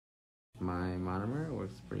my monomer. It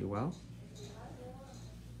works pretty well.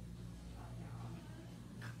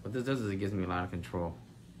 What this does is it gives me a lot of control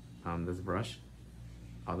on this brush,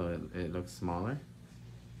 although it looks smaller,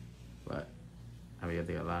 but I'll be able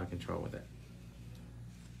to get a lot of control with it.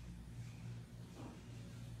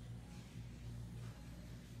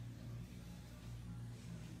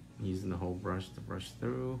 Using the whole brush to brush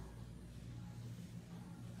through.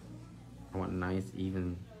 I want nice,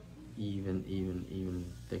 even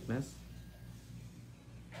thickness.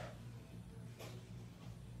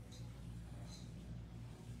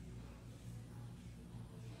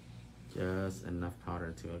 Just enough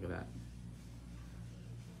powder to look at that.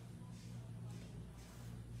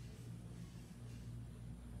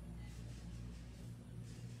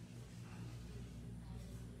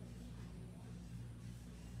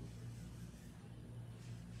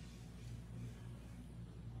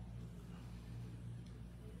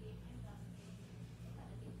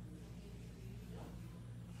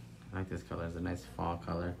 I like this color. It's a nice fall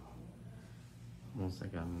color. Almost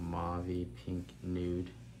like a mauve-y pink nude.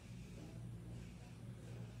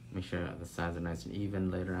 Make sure the sides are nice and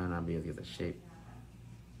even. Later on, I'll be able to get the shape.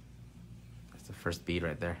 That's the first bead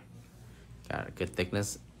right there. Got a good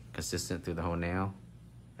thickness, consistent through the whole nail.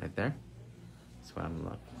 Right there. That's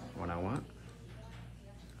what I want.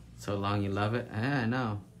 So long you love it. I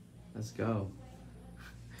know. Let's go.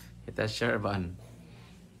 Hit that share button.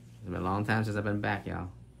 It's been a long time since I've been back, y'all.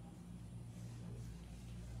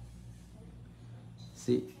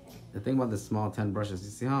 See, the thing about the small 10 brushes, you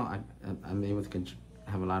see how I'm able to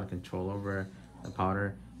have a lot of control over the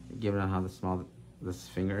powder, given how small this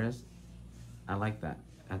finger is? I like that.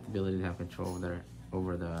 I have the ability to have control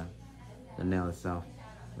over the nail itself.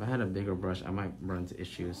 If I had a bigger brush, I might run into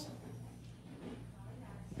issues.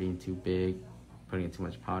 Being too big, putting too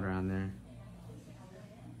much powder on there.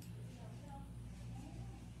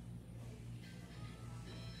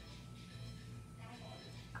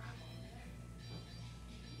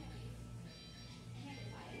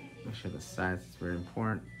 Make sure the sides is very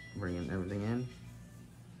important. Bringing everything in.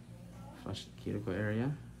 Flush the cuticle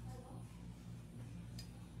area.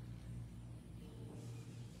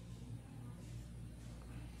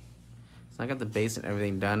 So I got the base and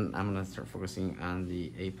everything done. I'm gonna start focusing on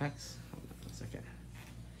the apex. Hold on a second.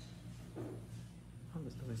 Oh,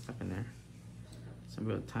 there's nothing stuck in there. So I'm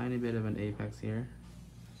gonna do a tiny bit of an apex here,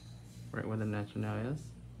 right where the natural nail is.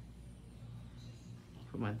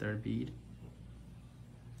 Put my third bead.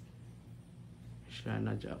 Should I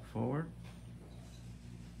nudge up forward?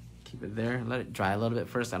 Keep it there. Let it dry a little bit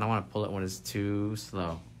first. I don't want to pull it when it's too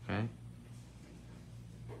slow, okay?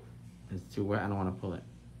 It's too wet, I don't want to pull it.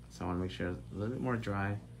 So I want to make sure it's a little bit more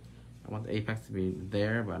dry. I want the apex to be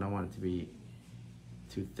there, but I don't want it to be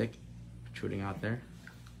too thick, protruding out there.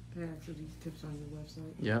 Can I ask you these tips on your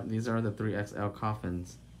website? Yep, these are the 3XL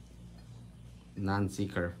coffins.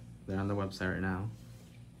 Non-C-curve. They're on the website right now.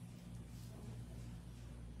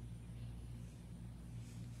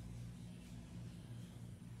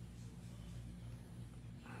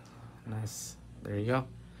 Nice. There you go.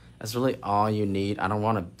 That's really all you need. I don't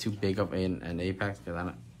want too big of an apex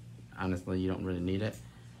because honestly, you don't really need it.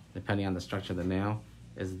 Depending on the structure of the nail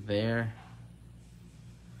is there.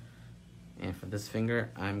 And for this finger,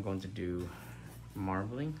 I'm going to do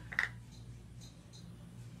marbling.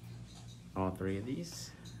 All three of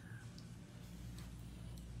these.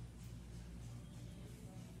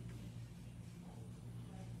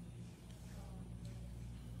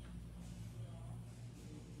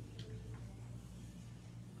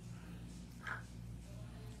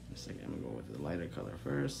 I'm gonna go with the lighter color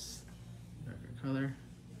first, darker color,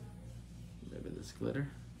 a little bit of this glitter.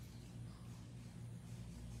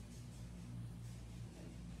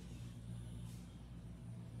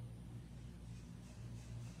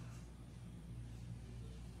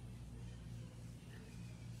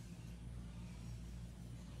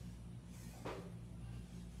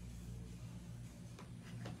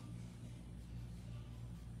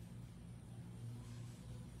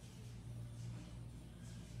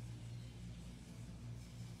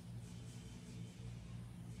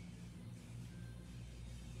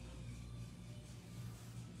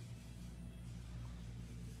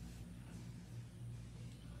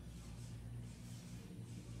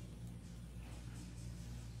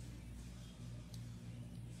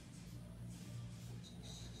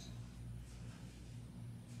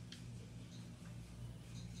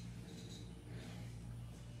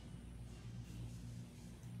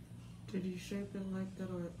 Did you shape it like that,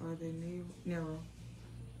 or are they narrow?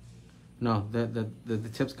 No, the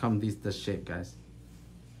tips come this shape, guys.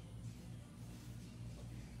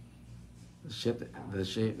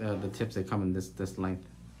 The tips, they come in this length.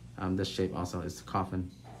 This shape also is coffin.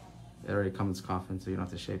 It already comes coffin, so you don't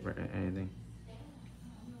have to shape or anything.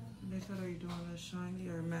 They said, are you doing a shiny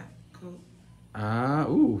or matte coat?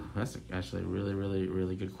 Ooh, that's actually a really, really,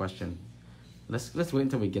 really good question. Let's wait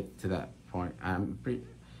until we get to that point.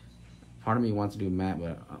 Part of me wants to do matte,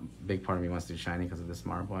 but a big part of me wants to do shiny because of this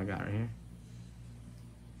marble I got right here.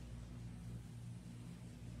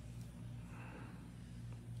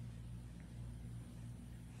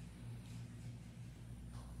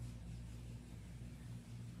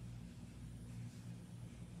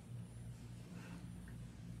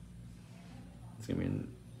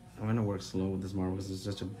 I'm gonna work slow with this marble because it's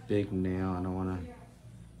such a big nail. I don't want to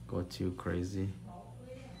go too crazy.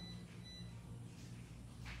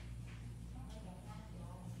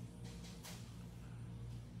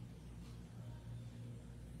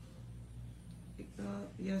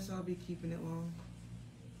 Yes, I'll be keeping it long.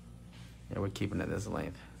 Yeah, we're keeping it this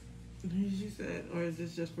length. You said, or is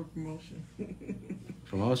this just for promotion?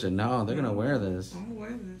 Promotion? No, they're gonna wear this. I'm gonna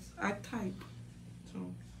wear this. I type,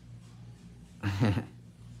 so. He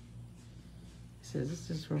says, is this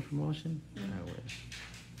just for promotion? Yeah. I wish.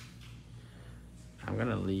 I'm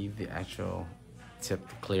gonna leave the actual tip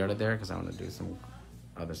clear out of there because I want to do some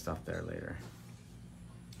other stuff there later.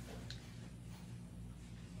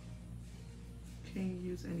 Can you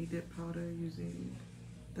use any dip powder using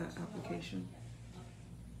that application?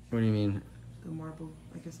 What do you mean? The marble,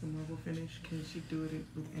 I guess the marble finish. Can she do it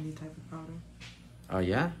with any type of powder? Oh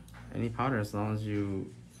yeah, any powder as long as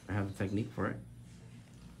you have the technique for it.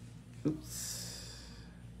 Oops.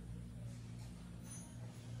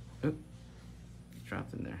 Oop. It's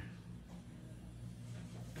dropped in there.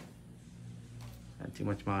 Had too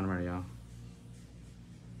much monomer, y'all.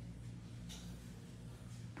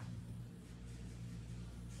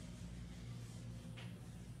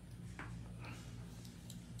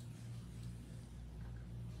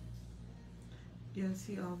 Yes,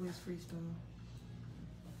 he always freestyle.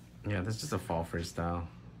 Yeah, this is just a fall freestyle.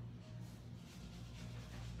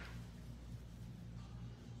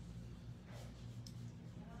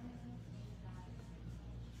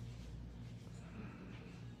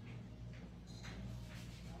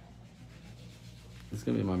 This is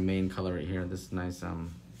gonna be my main color right here. This nice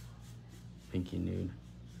pinky nude.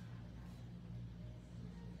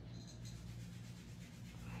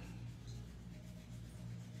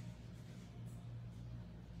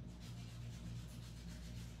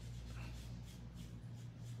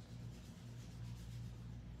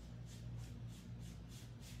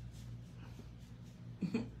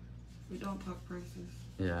 We don't talk prices.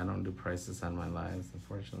 Yeah, I don't do prices on my lives,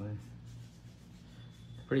 unfortunately.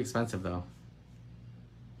 Pretty expensive though.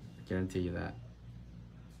 I guarantee you that.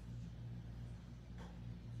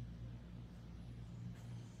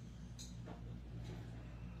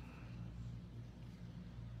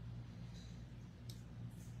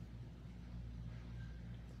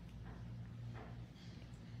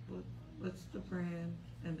 What's the brand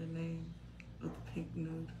and the name of the pink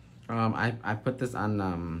nude? I put this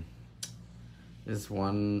on this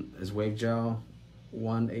one is Wavegel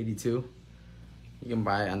 182. You can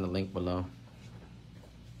buy it on the link below.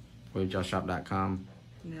 Wavegelshop.com.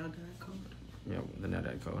 Nail dot code. Yeah, the nail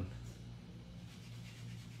dot code.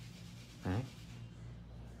 Hey.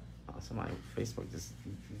 Oh, so my Facebook just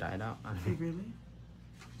died out. Hey, really?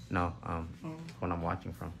 No, when I'm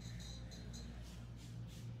watching from.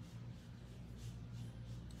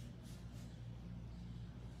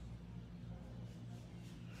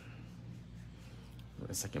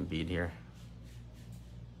 A second bead here.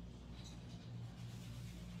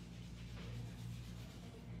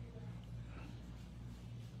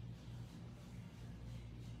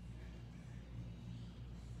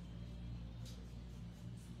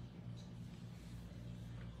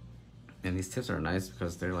 And these tips are nice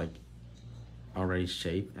because they're like already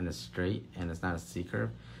shaped and it's straight and it's not a C curve.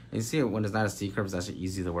 And you see when it's not a C curve, it's actually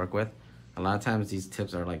easy to work with. A lot of times these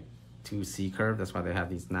tips are like too C curve. That's why they have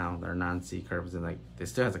these now. They're non-C curves and like they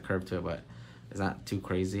still has a curve to it, but it's not too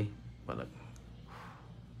crazy. But look,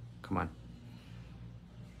 come on.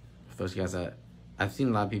 For those guys that I've seen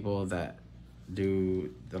a lot of people that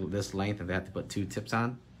do this length and they have to put 2 tips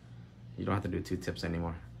on. You don't have to do 2 tips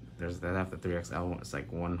anymore. They have the 3XL. It's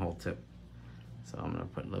like 1 whole tip. So I'm gonna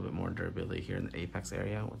put a little bit more durability here in the apex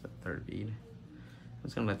area with the 3rd bead. I'm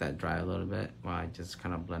just gonna let that dry a little bit while I just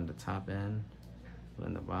kind of blend the top in.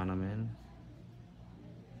 Blend the bottom in.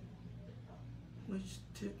 Which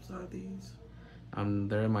tips are these?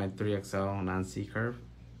 They're in my 3XL non-C curve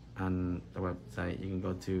on the website. You can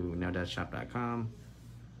go to nail-shop.com.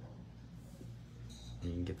 You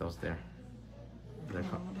can get those there. Oh,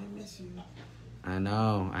 they miss you. I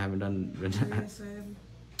know. I haven't done. They said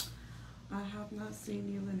I have not seen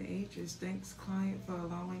you in ages. Thanks, client, for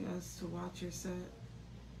allowing us to watch your set.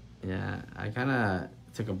 Yeah, I kind of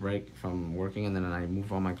took a break from working, and then I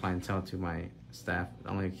moved all my clientele to my staff. I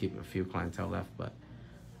only keep a few clientele left, but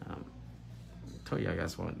told you I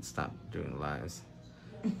guys won't stop doing lives.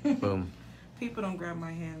 Boom. People don't grab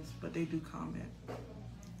my hands, but they do comment.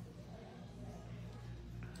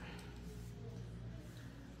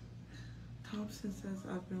 Thompson says,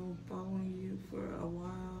 I've been following you for a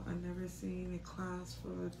while. I've never seen a class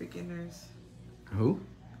for beginners. Who?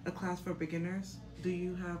 A class for beginners? Do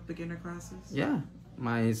you have beginner classes? Yeah,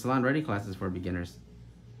 my salon ready classes for beginners.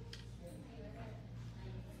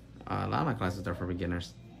 A lot of my classes are for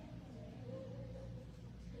beginners.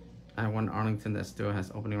 I have one in Arlington that still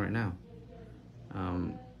has opening right now.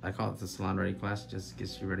 I call it the salon ready class. Just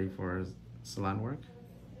gets you ready for salon work,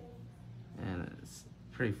 and it's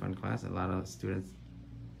a pretty fun class. A lot of students.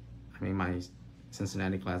 I mean, my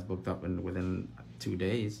Cincinnati class booked up within 2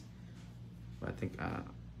 days, but I think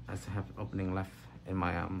I still have opening left in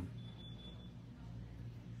my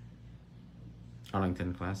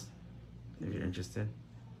Arlington class. If you're interested.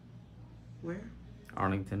 Where?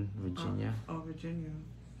 Arlington, Virginia. Oh, Virginia.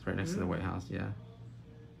 It's right next to the White House, yeah.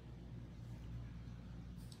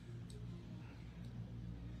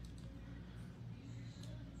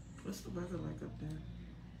 What's the weather like up there?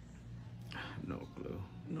 I have no clue.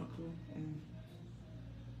 No clue.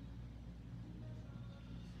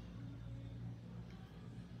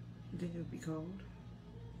 Then it'll be cold.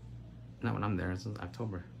 Not when I'm there. It's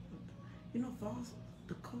October. You know,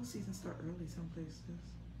 the cold season start early some places.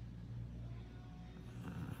 I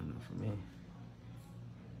don't know for me.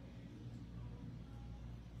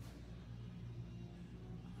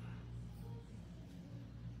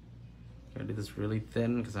 Gotta do this really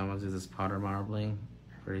thin because I want to do this powder marbling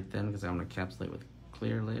very thin because I want to encapsulate with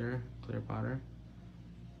clear later, clear powder.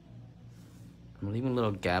 I'm leaving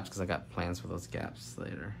little gaps because I got plans for those gaps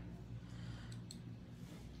later.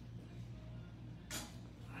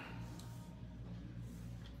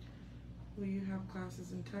 Will you have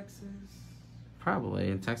classes in Texas? Probably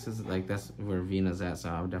in Texas, like that's where Vina's at, so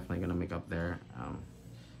I'm definitely gonna make up there.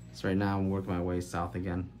 So right now I'm working my way south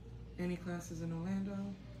again. Any classes in Orlando?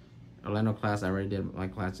 Orlando class, I already did my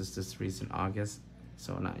class just this recent August,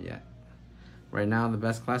 so not yet. Right now, the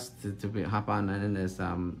best class to hop on in is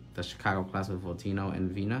the Chicago class with Voltino and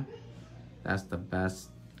Vina. That's the best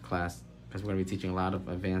class because we're gonna be teaching a lot of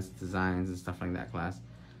advanced designs and stuff like that class.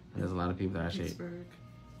 And there's a lot of people that actually. Pittsburgh.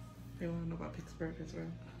 They want to know about Pittsburgh as well.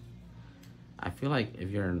 I feel like if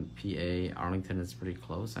you're in PA, Arlington is pretty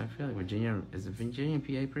close. I feel like Virginia and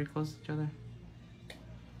PA pretty close to each other?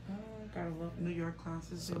 Gotta love New York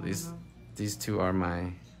classes. So these two are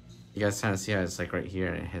my. You guys kind of see how it's like right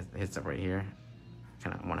here and it hits up right here.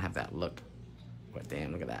 Kind of want to have that look. But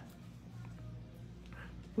damn, look at that.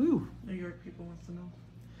 Woo. New York people wants to know.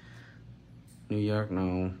 New York,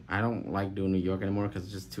 no. I don't like doing New York anymore because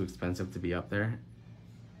it's just too expensive to be up there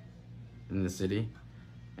in the city.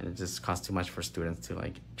 And it just costs too much for students to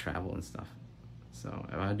like travel and stuff. So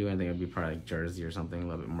if I do anything, it'd be probably like Jersey or something, a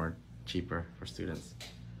little bit more cheaper for students.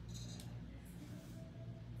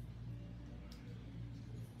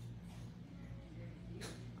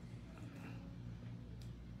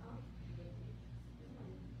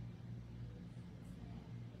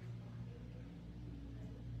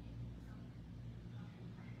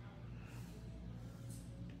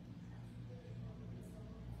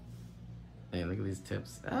 Hey, look at these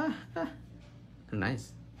tips.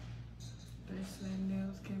 Nice. They say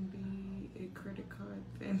nails can be a credit card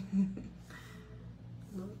thing.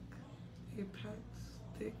 Look, Apex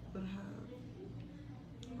stick would have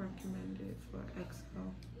recommended for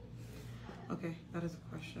XL. Okay, that is a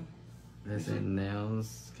question. They say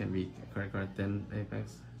nails can be credit card thin,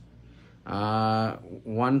 Apex.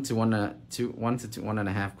 1 to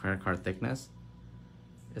 1.5 credit card thickness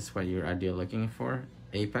is what you're ideally looking for.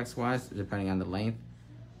 Apex wise, depending on the length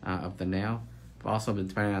of the nail, but also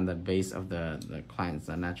depending on the base of the client's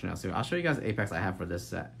natural nail. So I'll show you guys the Apex I have for this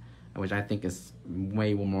set, which I think is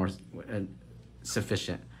way more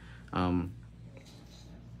sufficient. People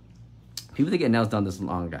that get nails done this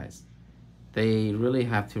long, guys, they really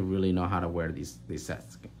have to really know how to wear these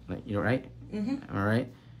sets. Like, you know, right? Mm-hmm. All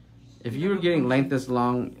right. If you're getting length this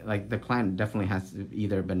long, like the client definitely has to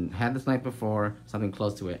either had this length before, something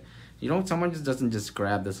close to it. You know, someone just doesn't just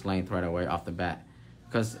grab this length right away off the bat,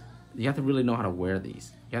 because you have to really know how to wear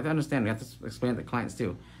these. You have to understand. You have to explain to the clients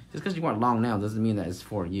too. Just because you want long nails doesn't mean that it's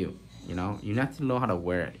for you. You know, you have to know how to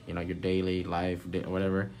wear it. You know, your daily life,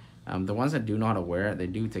 whatever. The ones that do know how to wear it, they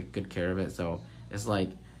do take good care of it. So it's like,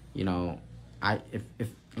 you know, if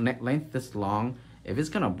length this long If it's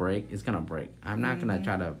gonna break, it's gonna break. I'm not gonna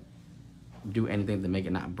try to do anything to make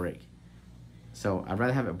it not break. So I'd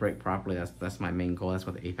rather have it break properly. That's my main goal. That's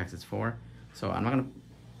what the Apex is for. So I'm not gonna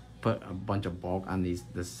put a bunch of bulk on this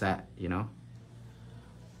set, you know.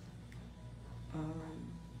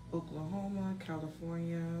 Oklahoma,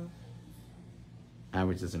 California.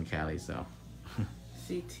 Average is in Cali, so.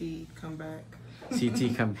 CT, come back.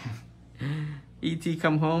 CT come ET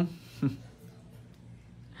come home.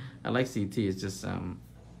 I like CT. It's just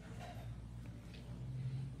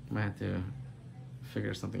might have to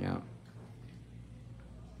figure something out.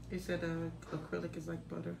 They said acrylic is like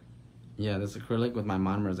butter. Yeah, this acrylic with my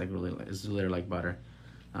monomer is like it's literally like butter.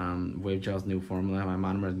 Wavegel's new formula. My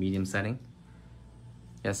monomer is medium setting.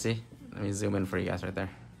 Yeah, see? Let me zoom in for you guys right there.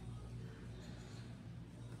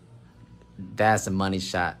 That's a money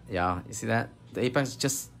shot, y'all. You see that? The Apex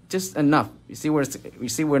is just enough. You see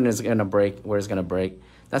when it's gonna break, where it's gonna break.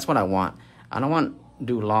 That's what I want. I don't want to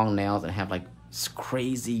do long nails and have like this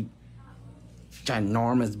crazy,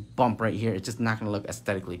 ginormous bump right here. It's just not gonna look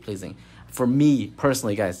aesthetically pleasing. For me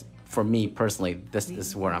personally, guys. For me personally, this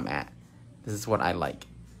is where I'm at. This is what I like.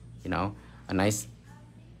 You know, a nice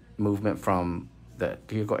movement from the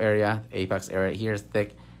cuticle area, apex area. Here is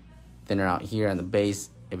thick, thinner out here, and the base.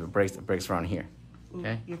 If it breaks around here.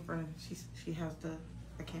 Okay. Ooh, your friend, she has the.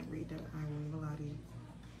 I can't read that. I won't even lie to you.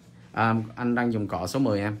 Anh đang dùng cọ số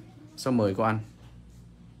 10 em. Số 10 của anh.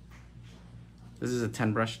 This is a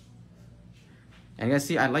 10 brush. And you guys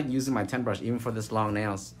see, I like using my 10 brush even for this long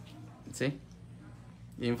nails. See?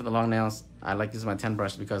 Even for the long nails, I like using my 10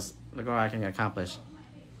 brush because look what I can accomplish.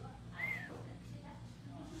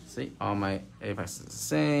 See, all my apexes the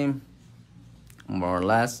same, more or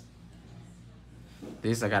less.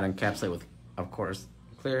 These I got to encapsulate with, of course,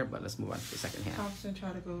 clear, but let's move on to the second hand. Thompson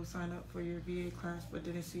tried to go sign up for your VA class, but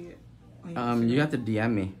didn't see it. You have to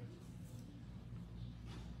DM me.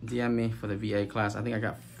 DM me for the VA class. I think I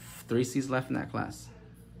got 3 seats left in that class.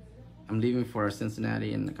 I'm leaving for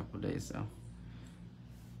Cincinnati in a couple of days, so.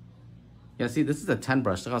 Yeah, see, this is a 10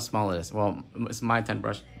 brush. Look how small it is. Well, it's my 10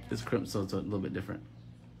 brush. This crimp, so it's a little bit different.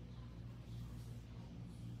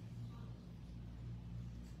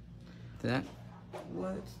 See that?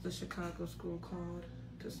 What's the Chicago school called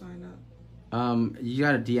to sign up? You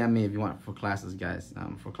gotta DM me if you want for classes, guys.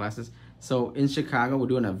 For classes. So in Chicago, we're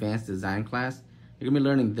doing an advanced design class. You're gonna be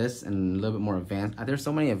learning this and a little bit more advanced. There's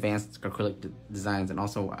so many advanced acrylic designs, and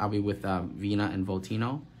also I'll be with Vina and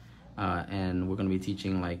Voltino, and we're gonna be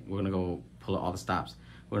teaching we're gonna go pull out all the stops.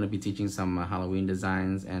 We're gonna be teaching some Halloween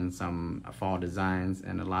designs and some fall designs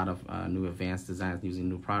and a lot of new advanced designs using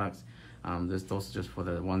new products. Those are just for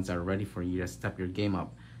the ones that are ready for you to step your game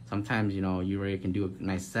up. Sometimes, you know, you already can do a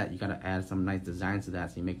nice set. You gotta add some nice designs to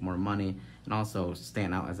that so you make more money and also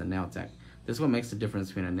stand out as a nail tech. This is what makes the difference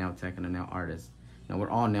between a nail tech and a nail artist. You know, we're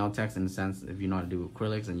all nail techs in the sense if you know how to do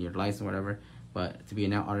acrylics and you're licensed or whatever, but to be a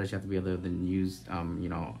nail artist, you have to be able to use, you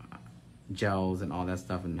know, gels and all that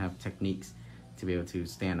stuff and have techniques to be able to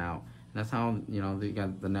stand out. And that's how, you know, you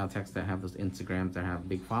got the nail techs that have those Instagrams that have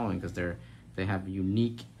big following because they have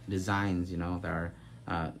unique designs, you know, that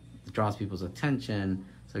are draws people's attention.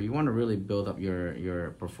 So if you want to really build up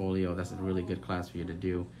your portfolio, that's a really good class for you to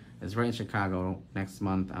do. It's right in Chicago next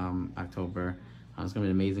month, October. It's gonna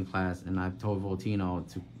be an amazing class, and I've told Voltino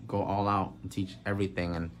to go all out and teach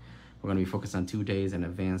everything, and we're gonna be focused on 2 days in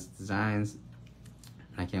advanced designs.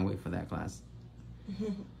 I can't wait for that class.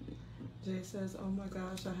 Jay says, "Oh my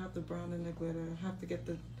gosh, I have the brown and the glitter. I have to get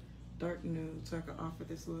the dark nude so I can offer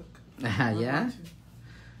this look." Yeah.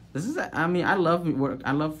 This is, I mean, I love work.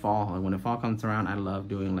 I love fall. Like when the fall comes around, I love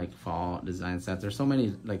doing like fall design sets. There's so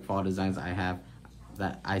many like fall designs I have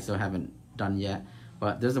that I still haven't done yet.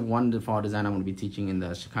 But there's one fall design I'm going to be teaching in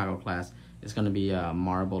the Chicago class. It's going to be a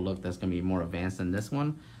marble look that's going to be more advanced than this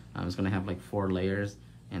one. It's going to have like 4 layers,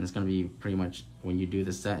 and it's going to be pretty much when you do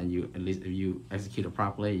the set and you, at least if you execute it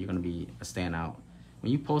properly, you're going to be a standout.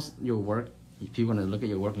 When you post your work, people are going to look at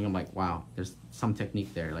your work and you're like, wow, there's some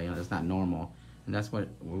technique there. Like, you know, it's not normal. And that's what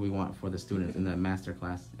we want for the students in the master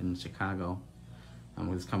class in Chicago.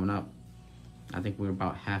 What's coming up. I think we're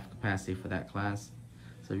about half capacity for that class.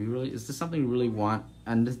 So if you really, is this something you really want?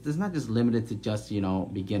 And this is not just limited to just, you know,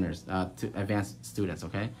 beginners, to advanced students,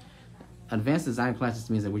 okay? Advanced design class just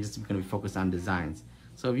means that we're just going to be focused on designs.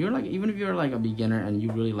 So if you're like, even if you're like a beginner and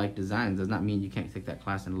you really like designs, does not mean you can't take that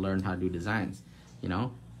class and learn how to do designs, you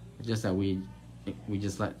know? It's just that we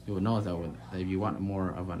just let people know that if you want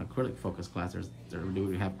more of an acrylic focused class,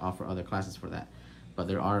 we have offer other classes for that. But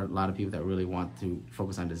there are a lot of people that really want to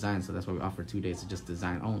focus on design, so that's why we offer 2 days of just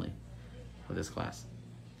design only for this class.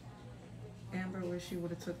 Amber wish she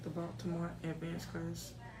would have took the Baltimore advanced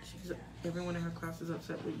class. Everyone in her class is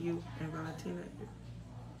upset with you and Valentina.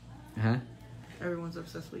 Huh? Everyone's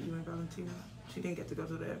obsessed with you and Valentina. She didn't get to go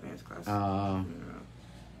to the advanced class.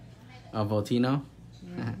 Voltino?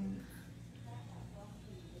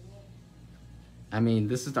 I mean,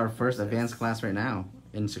 this is our first advanced class right now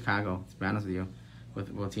in Chicago, to be honest with you,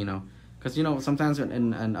 with Voltino. Because, you know, sometimes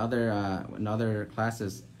in other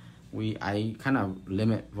classes, I kind of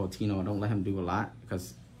limit Voltino. I don't let him do a lot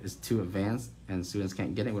because it's too advanced and students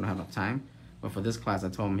can't get it. We don't have enough time. But for this class, I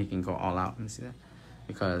told him he can go all out. Let me see that.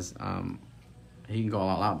 Because he can go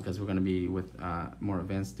all out because we're going to be with more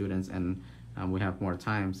advanced students and we have more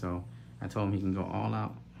time. So I told him he can go all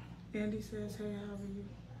out. Andy says, hey, how are you?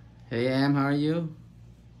 Hey, Am, how are you?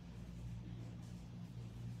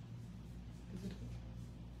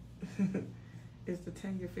 Is the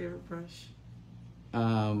 10 your favorite brush?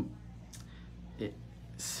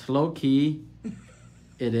 It's low key.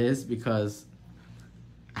 It is because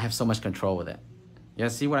I have so much control with it. You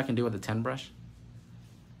guys see what I can do with the 10 brush?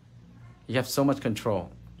 You have so much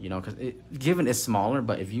control, you know, because given it's smaller,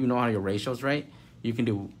 but if you know how your ratio's right, you can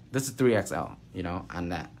do, this is 3XL, you know, on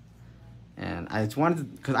that. And I just wanted to,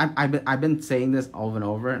 because I've been saying this over and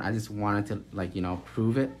over, and I just wanted to, like, you know,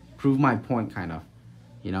 prove my point, kind of.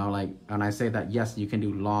 You know, like, when I say that, yes, you can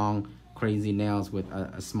do long, crazy nails with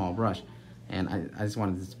a small brush. And I just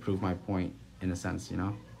wanted to prove my point, in a sense, you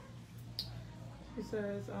know. He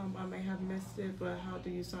says, I may have missed it, but how do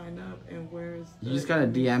you sign up, and where's the... You just gotta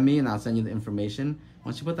DM me, and I'll send you the information.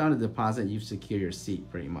 Once you put down the deposit, you secure your seat,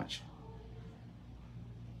 pretty much.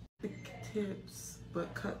 Tips,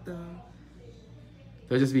 but cut them.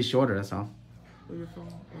 They'll just be shorter, that's all. With your phone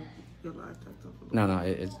or your laptop? No,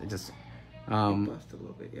 it just... bust a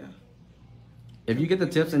little bit, yeah. If you get the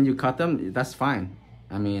tips and you cut them, that's fine.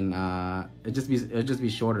 I mean, it'll just be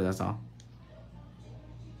shorter, that's all.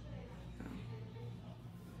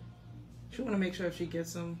 She want to make sure if she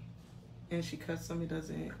gets them and she cuts them, it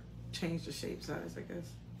doesn't change the shape size, I guess.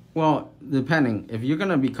 Well, depending. If you're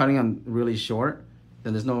gonna be cutting them really short,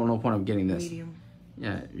 then there's no point of getting this. Medium.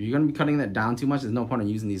 Yeah, if you're gonna be cutting that down too much, there's no point in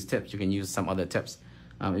using these tips. You can use some other tips.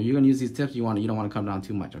 If you're gonna use these tips, you don't want to come down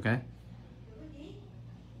too much, okay?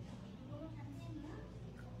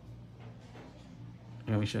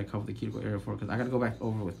 Yeah, we should cover the cuticle area for, because I gotta go back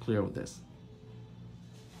over with clear with this.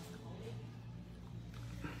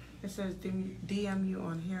 It says DM you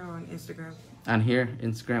on here or on Instagram. On here,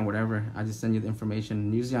 Instagram, whatever. I just send you the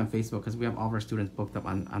information. Usually on Facebook, because we have all of our students booked up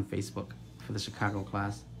on Facebook for the Chicago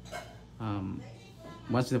class.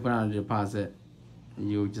 Once you put on a deposit,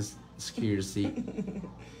 you just secure your seat.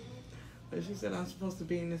 But she said I'm supposed to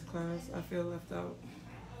be in this class. I feel left out.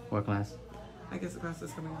 What class? I guess the class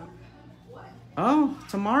is coming up. Oh,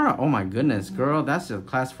 tomorrow. Oh my goodness, girl, that's a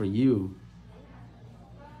class for you.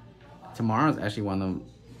 Tomorrow's actually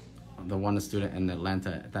the one student in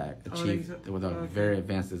Atlanta that achieved with a very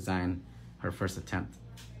advanced design, her first attempt.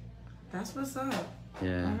 That's what's up.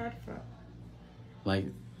 Yeah. I heard that. Like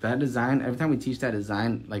that design, every time we teach that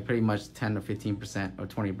design, like pretty much 10 or 15% or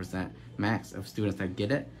 20% max of students that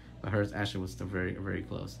get it, but hers actually was still very, very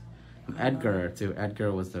close. Edgar too.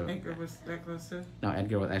 Edgar was that close too? No,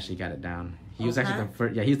 Edgar actually got it down. He was actually the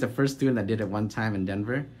first. Yeah, he's the first student that did it one time in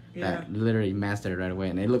Denver. Yeah. That literally mastered it right away,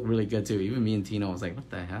 and it looked really good too. Even me and Tino was like, "What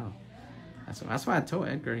the hell?" That's why I told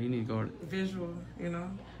Edgar he need to go visual, you know.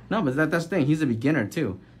 No, but that's the thing. He's a beginner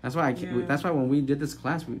too. That's why that's why when we did this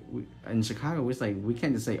class, we in Chicago, we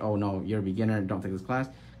can't just say, "Oh no, you're a beginner, don't take this class,"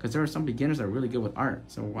 because there are some beginners that are really good with art.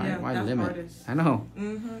 So why limit? Artists. I know.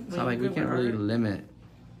 Mm-hmm. So like we can't really limit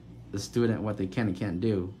the student what they can and can't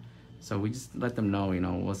do. So we just let them know, you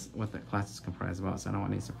know, what the class is comprised about. So I don't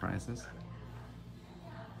want any surprises.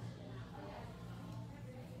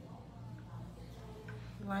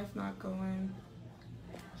 Life not going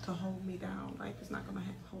to hold me down. Life is not gonna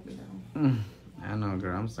hold me down. I know,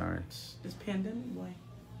 girl. I'm sorry. This pandemic, boy.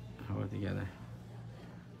 Hold it together.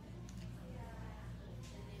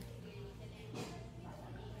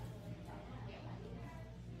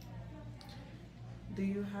 Do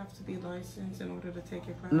you have to be licensed in order to take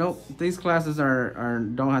your class? Nope. These classes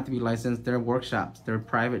don't have to be licensed. They're workshops. They're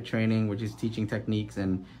private training, which is teaching techniques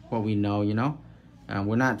and what we know, you know.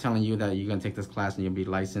 We're not telling you that you're gonna take this class and you'll be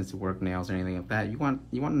licensed to work nails or anything like that. You want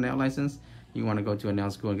a nail license? You want to go to a nail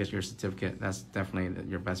school and get your certificate? That's definitely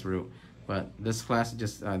your best route. But this class,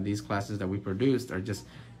 just these classes that we produced, are just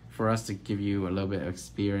for us to give you a little bit of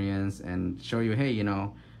experience and show you, hey, you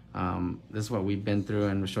know, this is what we've been through,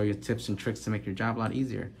 and we'll show you tips and tricks to make your job a lot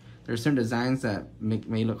easier. There are certain designs that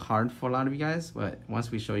may look hard for a lot of you guys, but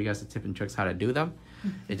once we show you guys the tips and tricks how to do them,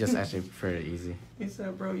 it's just actually pretty easy. He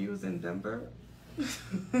said, bro, you was in Denver?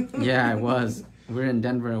 Yeah, I was. we're in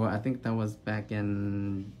Denver. Well, I think that was back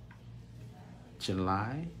in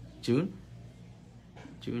June,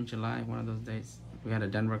 July, one of those days. We had a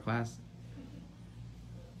Denver class.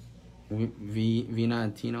 Vina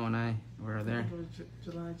and Tino and I were there. It was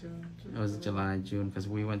July, June. It was July, June, because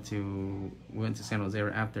we went to San Jose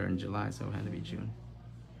after in July, so it had to be June.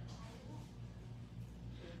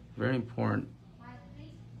 Very important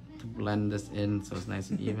to blend this in so it's nice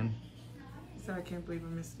and even. So I can't believe I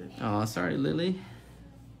missed it. Oh, sorry, Lily.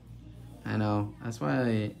 I know. That's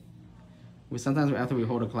why we sometimes after we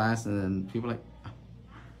hold a class and then people are like, oh.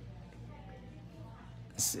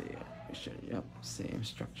 Let's see. Yep, same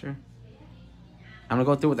structure. I'm gonna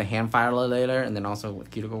go through with the hand filer later and then also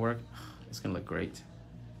with cuticle work. It's gonna look great.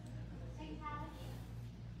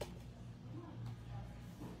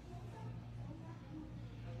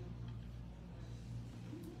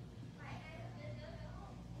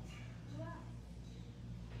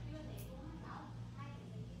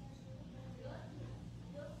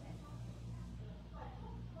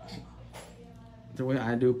 The way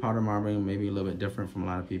I do powder marbling may be a little bit different from a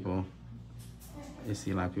lot of people. You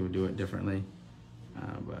see a lot of people do it differently,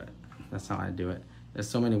 but that's how I do it. There's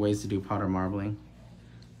so many ways to do powder marbling.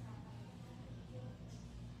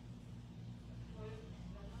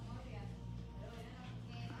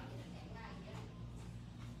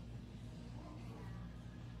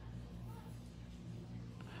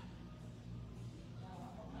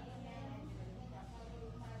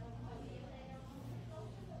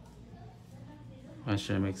 I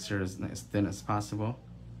should make sure it's as thin as possible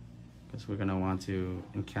because we're gonna want to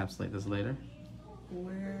encapsulate this later.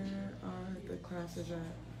 Where are the classes at?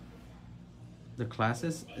 The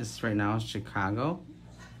classes is right now Chicago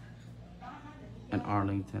and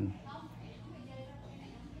Arlington.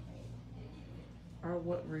 Are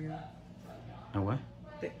what real? And what?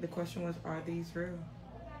 The question was, are these real?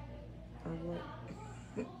 Or what?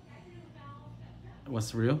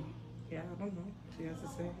 What's real? Yeah, I don't know. She has to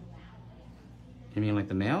say. You mean like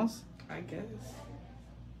the nails? I guess.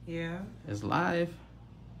 Yeah. It's live.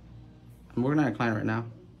 I'm working on a client right now.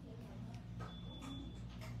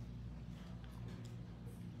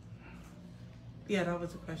 Yeah, that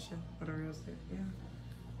was a question. What are real thing?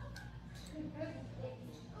 Yeah.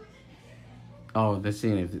 Oh, they're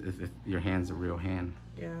seeing if your hand's a real hand.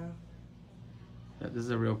 Yeah. This is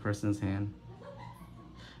a real person's hand.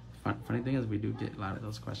 Funny thing is, we do get a lot of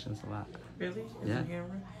those questions a lot. Really? Is Yeah. your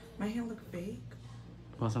hand real? My hand look fake.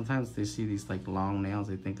 Well, sometimes they see these like long nails.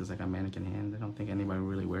 They think it's like a mannequin hand. They don't think anybody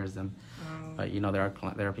really wears them. But you know, there are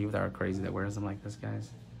people that are crazy that wears them like this,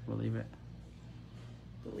 guys. Believe it.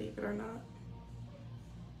 Believe it or not.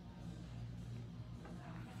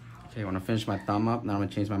 Okay, when I finish my thumb up, now I'm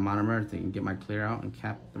gonna change my monomer to get my clear out and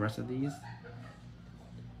cap the rest of these.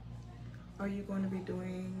 Are you going to be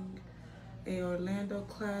doing a Orlando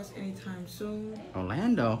class anytime soon?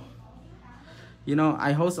 Orlando? You know,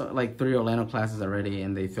 I host like 3 Orlando classes already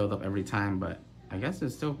and they filled up every time, but I guess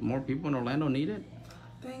there's still more people in Orlando needed.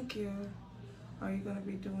 Thank you. Are you going to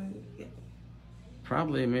be doing it?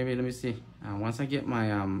 Probably, maybe, let me see. Once I get my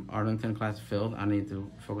Arlington class filled, I need to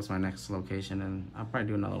focus my next location and I'll probably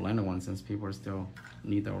do another Orlando one since people are still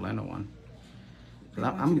need the Orlando one. They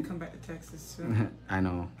want you to come back to Texas soon. I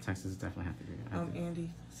know, Texas definitely have to be. Andy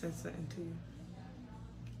said something to you.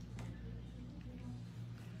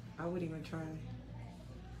 I wouldn't even try.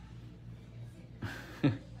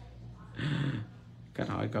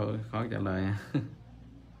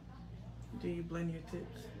 Do you blend your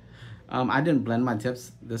tips? I didn't blend my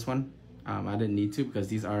tips this one. I didn't need to because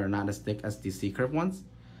these are not as thick as the C-curve ones.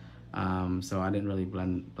 So I didn't really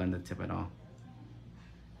blend the tip at all.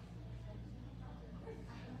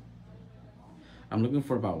 I'm looking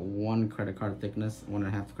for about 1 credit card thickness,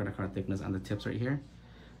 1.5 credit card thickness on the tips right here.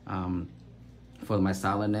 For my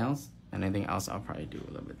solid nails, and anything else I'll probably do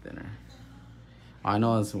a little bit thinner. All I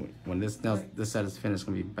know is when this set is finished, it's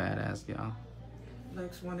gonna be badass, y'all.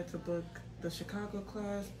 Lex wanted to book the Chicago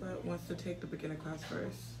class, but wants to take the beginner class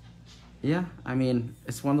first. Yeah, I mean,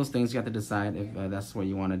 it's one of those things you have to decide if that's what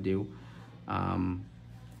you want to do. I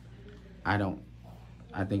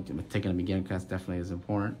think taking a beginner class definitely is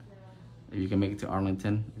important. If you can make it to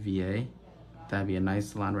Arlington, VA, that'd be a nice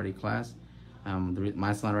salon ready class.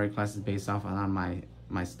 My salon ready class is based off on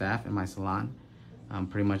my staff and my salon.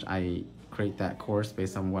 Pretty much I create that course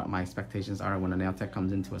based on what my expectations are when a nail tech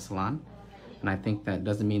comes into a salon. And I think that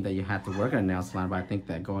doesn't mean that you have to work at a nail salon, but I think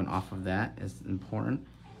that going off of that is important.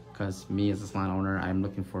 Because me as a salon owner, I'm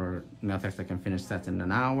looking for nail techs that can finish sets in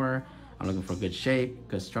an hour. I'm looking for good shape,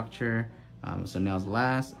 good structure, so nails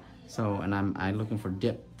last. So, and I'm looking for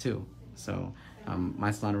dip too. So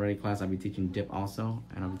My salon ready class, I'll be teaching dip also,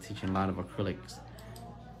 and I'll be teaching a lot of acrylics.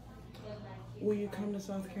 Will you come to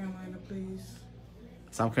South Carolina, please?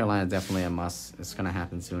 South Carolina is definitely a must. It's gonna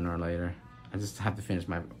happen sooner or later. I just have to finish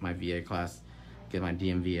my VA class, get my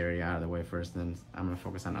DMV area out of the way first, then I'm gonna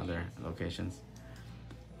focus on other locations.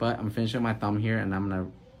 But I'm finishing my thumb here, and I'm gonna,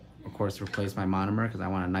 of course, replace my monomer because I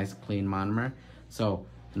want a nice clean monomer. So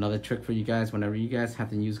another trick for you guys, whenever you guys have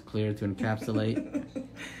to use clear to encapsulate.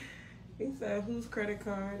 He said, whose credit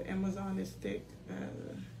card? Amazon is thick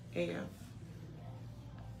AF.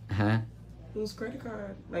 Huh? Whose credit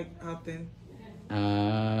card? Like, how thin?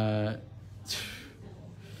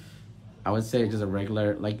 I would say just a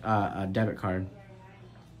regular, like a debit card.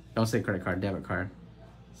 Don't say credit card, debit card.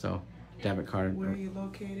 So, debit card. Where are you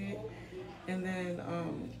located? And then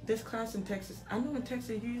this class in Texas. I know in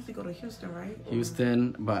Texas you usually go to Houston, right?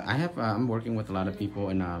 Houston, but I have I'm working with a lot of people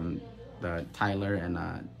in the Tyler and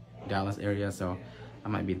Dallas area, so I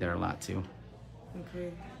might be there a lot too.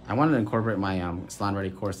 Okay. I wanted to incorporate my salon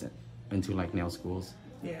ready course into like nail schools,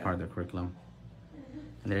 part of the curriculum.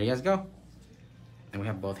 And there you guys go. And we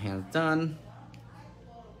have both hands done.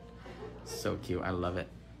 So cute, I love it.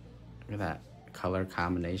 Look at that color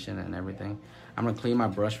combination and everything. I'm gonna clean my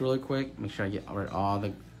brush really quick, make sure I get rid of all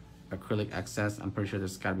the acrylic excess. I'm pretty sure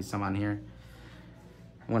there's gotta be some on here.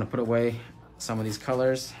 I'm gonna put away some of these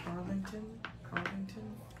colors. Arlington.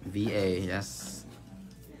 VA, yes.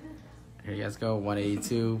 Here you guys go,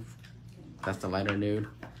 182. That's the lighter nude.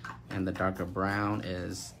 And the darker brown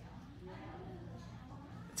is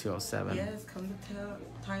 207. Yes, come to tell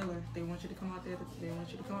Tyler. They want you to come out there. They want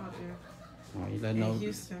you to come out there. Well, you let know.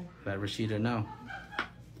 Houston. Let Rashida know.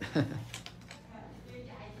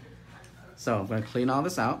 So I'm gonna clean all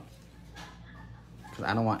this out because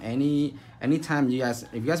I don't want anytime you guys,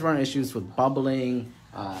 if you guys run issues with bubbling,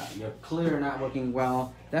 your clear not working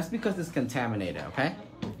well, that's because it's contaminated, okay?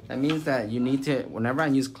 That means that you need to, whenever I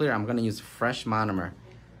use clear, I'm gonna use fresh monomer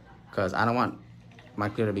because I don't want my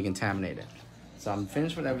clear to be contaminated. So I'm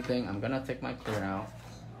finished with everything. I'm gonna take my clear out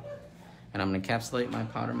and I'm gonna encapsulate my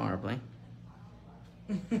powder marbling.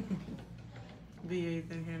 VA's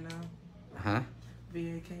in here now. Huh?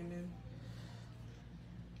 VA came in.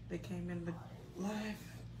 They came in the live.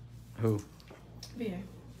 Who? VA.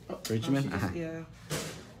 Oh, Richmond? Yeah.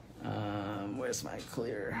 Where's my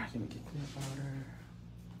clear? Give me clear powder.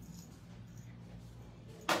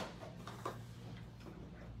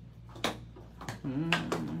 Is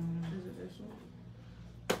it this one?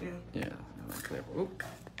 Yeah. Yeah, clear. Oop.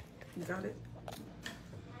 You got it?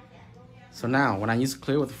 So now, when I use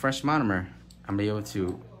clear with fresh monomer, I'm be able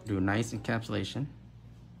to do a nice encapsulation.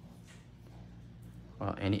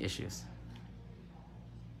 Well, any issues.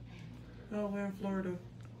 Oh, we're in Florida.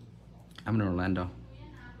 I'm in Orlando.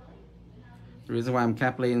 The reason why I'm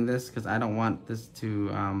encapsulating this because I don't want this to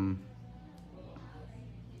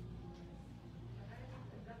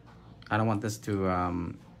I don't want to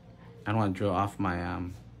drill off my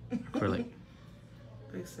acrylic.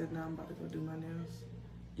 They said now I'm about to go do my nails.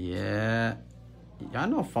 Yeah, y'all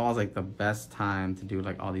know fall's like the best time to do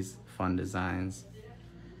like all these fun designs.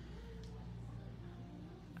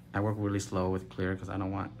 I work really slow with clear because I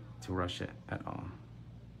don't want to rush it at all.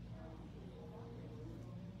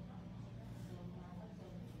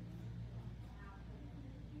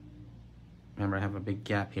 Remember, I have a big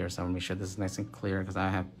gap here, so I'm gonna make sure this is nice and clear because I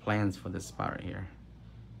have plans for this spot right here.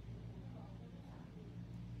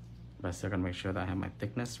 But I'm still gonna make sure that I have my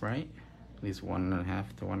thickness right. At least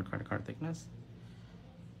 1.5 to 1 credit card thickness.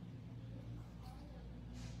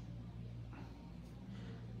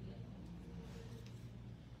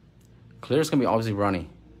 Clear is gonna be obviously runny,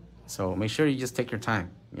 so make sure you just take your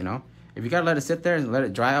time, you know? If you gotta let it sit there and let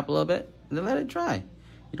it dry up a little bit, then let it dry.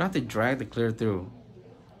 You don't have to drag the clear through.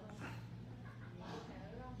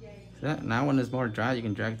 See that? Now when it's more dry, you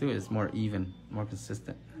can drag through it, it's more even, more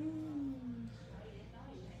consistent.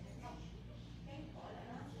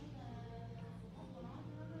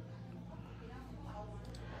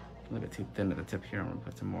 A little bit too thin at the tip here, I'm gonna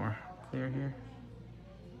put some more clear here.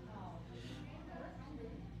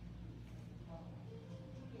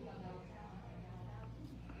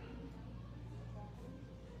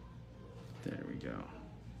 There we go.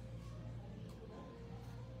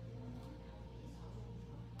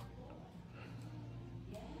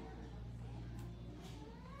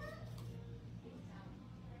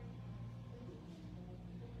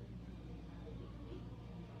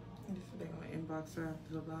 They're gonna inbox her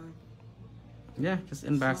after the live. Yeah, just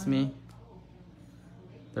inbox me.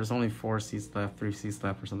 There's only 4 seats left, 3 seats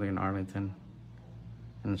left or something in Arlington.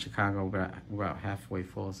 And in Chicago, we're about halfway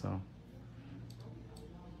full, so.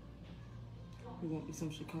 We want you some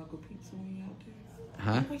Chicago pizza when you're out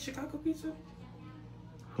there. Huh? You like Chicago pizza?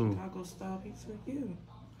 Who? Chicago style pizza? You.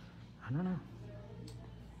 I don't know.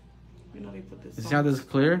 You know they put this. You see how this is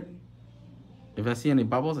clear? If I see any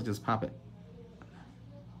bubbles, I just pop it.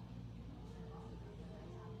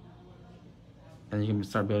 And you can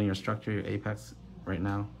start building your structure, your apex right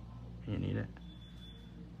now. You need it.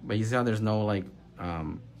 But you see how there's no like,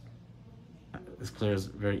 this clear is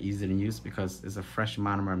very easy to use because it's a fresh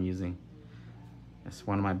monomer I'm using. That's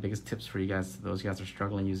one of my biggest tips for you guys. Those guys are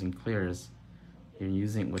struggling using clears. You're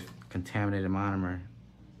using it with contaminated monomer.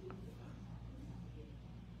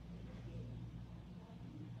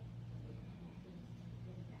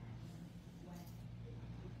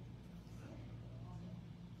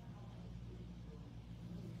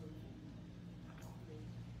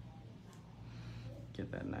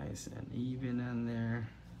 Get that nice and even in there.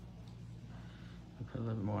 I'll put a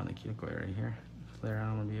little bit more on the cuticle area here. Later on,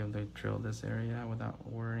 I'm gonna be able to drill this area without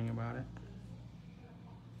worrying about it.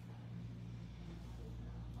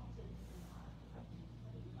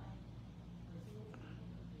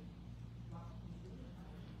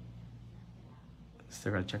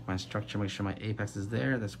 Still gotta check my structure, make sure my apex is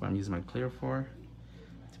there. That's what I'm using my clear for,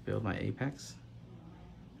 to build my apex.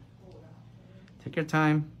 Take your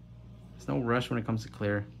time. There's no rush when it comes to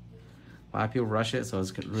clear. A lot of people rush it, so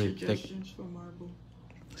it's really thick. Suggestions for marble.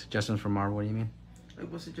 Suggestions for marble, what do you mean?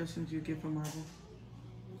 Like what suggestions do you give for marble?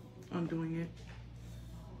 On doing it.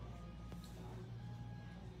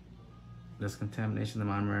 This contamination of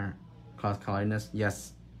the monomer cause cloudiness.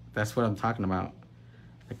 Yes, that's what I'm talking about.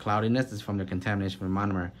 The cloudiness is from the contamination from the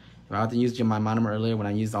monomer. If I had to use my monomer earlier when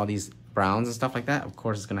I used all these browns and stuff like that, of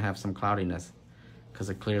course it's gonna have some cloudiness because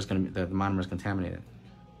the clear is gonna be, the monomer is contaminated.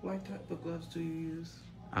 What type of gloves do you use?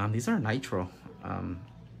 These are nitro.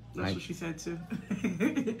 That's what she said too.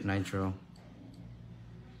 Nitro.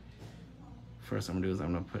 First I'm gonna do is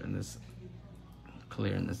I'm gonna put in this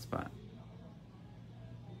clear in this spot.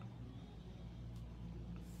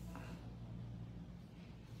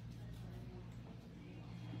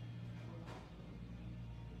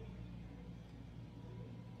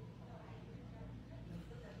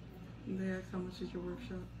 They ask how much is your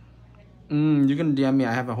workshop? You can DM me.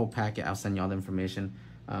 I have a whole packet. I'll send you all the information.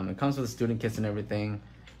 It comes with the student kits and everything.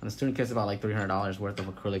 And the student kit's about like $300 worth of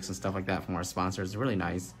acrylics and stuff like that from our sponsors. It's really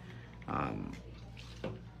nice.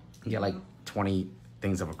 You get like 20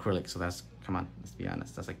 things of acrylic. So that's, come on, let's be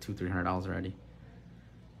honest. That's like $200-300 already.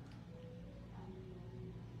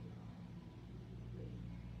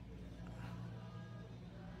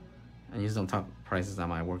 I usually don't talk prices on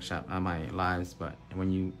my workshop, on my lives, but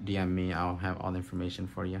when you DM me, I'll have all the information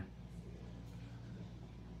for you.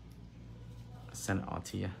 I'll send it all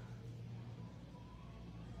to you.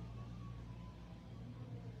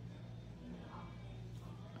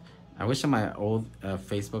 I wish on my old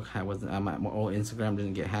Facebook, my old Instagram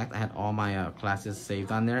didn't get hacked. I had all my classes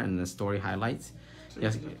saved on there and the story highlights. So you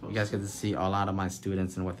guys get to see a lot of my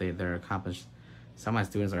students and what they're accomplished. Some of my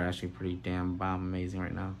students are actually pretty damn bomb amazing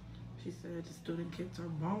right now. She said the student kits are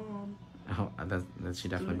bomb. Oh, that's she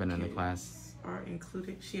definitely been in the class. Are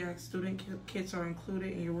included. She asked, student kits are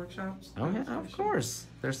included in your workshops? Oh yeah, of course.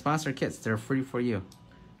 They're sponsored kits. They're free for you.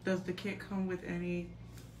 Does the kit come with any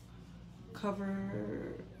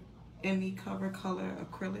cover color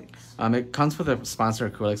acrylics? It comes with a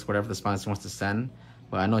sponsored acrylics, whatever the sponsor wants to send.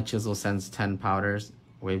 But I know Chisel sends 10 powders.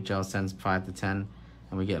 Wavegel sends 5 to 10.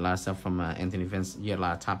 And we get a lot of stuff from Anthony Vince. You get a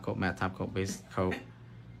lot of top coat, matte top coat, base coat.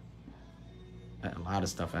 A lot of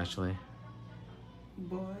stuff actually.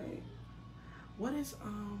 Boy, what is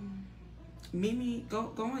Mimi?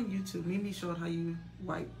 Go on YouTube. Mimi showed how you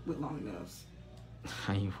wipe with long nails.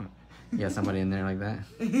 How you got somebody in there like that?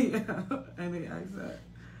 Yeah, and they asked that.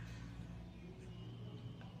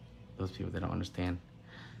 Those people, they don't understand.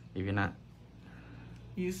 If you're not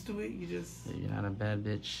used to it, if you're not a bad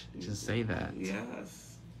bitch, just say that. Yes.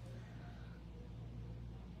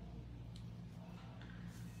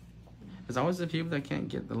 There's always the people that can't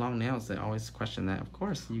get the long nails. They always question that. Of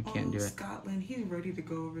course, you can't do it. Scotland, he's ready to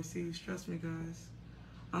go overseas. Trust me, guys.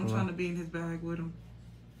 I'm trying to be in his bag with him.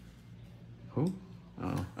 Who?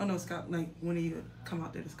 Oh. Oh no, Scotland. Like when he come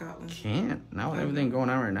out there to Scotland. Can't. Now with everything going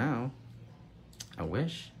on right now. I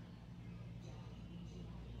wish.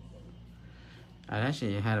 I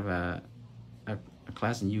actually had a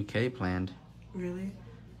class in UK planned. Really?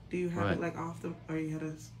 Do you have it like off the, or you had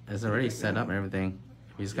a? It's already set up and everything.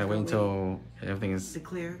 We just gotta wait until everything is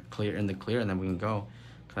clear in the clear, and then we can go.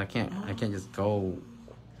 Cause I can't just go.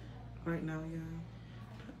 Right now, yeah.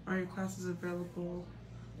 Are your classes available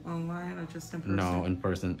online or just in person? No, in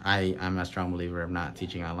person. I'm a strong believer of not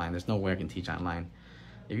teaching online. There's no way I can teach online.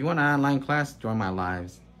 If you want an online class, join my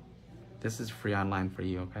lives. This is free online for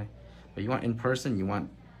you, okay? But you want in person, you want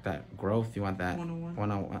that growth, you want that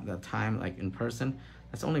one-on-one, that time like in person.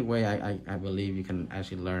 That's the only way I believe you can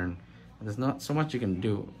actually learn. There's not so much you can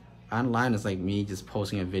do. Online is like me just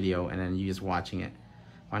posting a video and then you just watching it.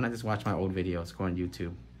 Why not just watch my old videos, go on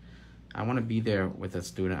YouTube? I want to be there with a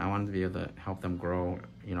student. I want to be able to help them grow,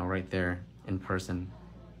 you know, right there in person.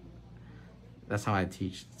 That's how I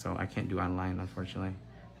teach, so I can't do online, unfortunately.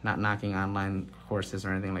 Not knocking online courses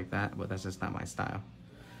or anything like that, but that's just not my style.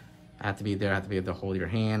 I have to be there. I have to be able to hold your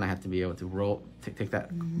hand. I have to be able to roll, take that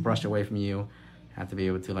brush away from you. I have to be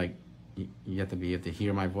able to, like, you have to be able to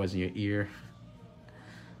hear my voice in your ear.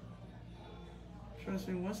 Trust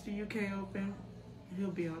me, once the UK open, he'll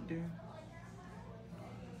be out there.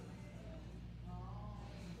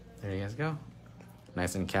 There you guys go.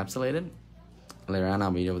 Nice and encapsulated. Later on, I'll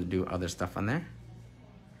be able to do other stuff on there.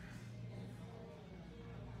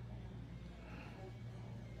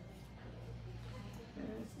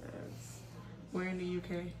 Where in the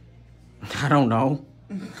UK? I don't know.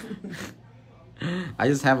 I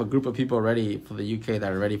just have a group of people ready for the UK that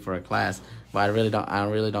are ready for a class, but I really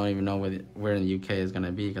don't even know where in the UK is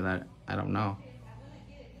gonna be because I don't know.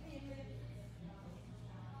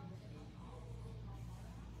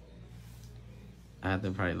 I have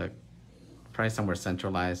to probably somewhere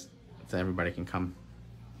centralized so everybody can come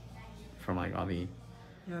from like all the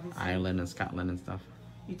Ireland and Scotland and stuff.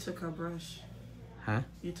 You took her brush. Huh?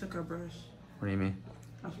 You took her brush. What do you mean?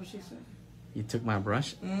 That's what she said. You took my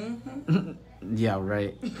brush? Mm-hmm. Yeah,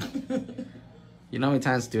 right. You know how many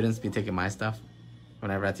times students be taking my stuff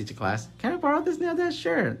whenever I teach a class? Can I borrow this nail? That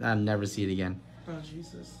sure. I'll never see it again. Oh,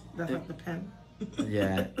 Jesus. That's like the pen.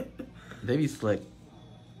 Yeah. They be slick.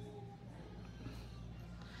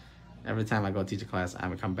 Every time I go teach a class, I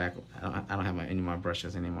would come back. I don't have any more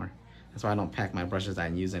brushes anymore. That's why I don't pack my brushes I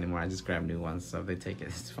use anymore. I just grab new ones. So if they take it,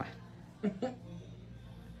 it's fine.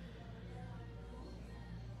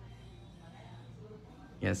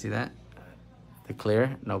 You guys see that? The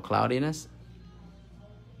clear, no cloudiness.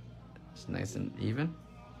 It's nice and even.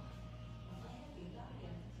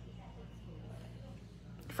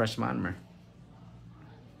 Fresh monomer.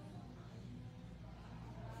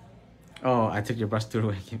 Oh, I took your brush through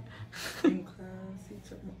away. In class, he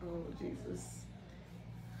took my, oh, Jesus.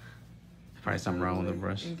 Probably something wrong with the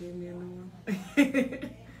brush. And gave me a new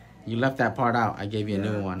one. You left that part out. I gave you a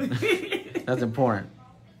new one. That's important.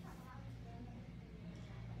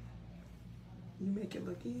 You make it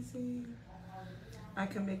look easy. I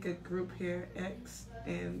can make a group here, X,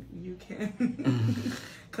 and you can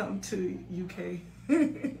come to UK.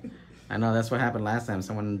 I know, that's what happened last time.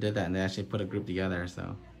 Someone did that and they actually put a group together,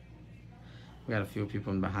 so. We got a few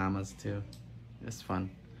people in Bahamas too. It's fun.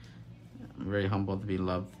 I'm very humbled to be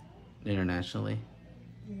loved internationally.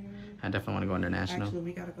 Yeah. I definitely want to go international. Actually,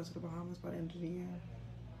 we gotta go to the Bahamas by the end of the year.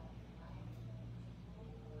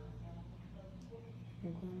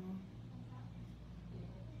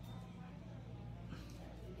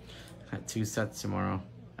 I got 2 sets tomorrow.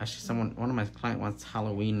 Actually, one of my clients wants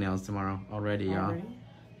Halloween nails tomorrow already, y'all.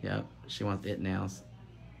 Yep, she wants it nails.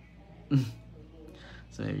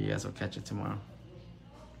 So maybe you guys will catch it tomorrow.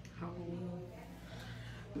 Halloween.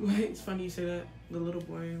 Wait, it's funny you say that. The little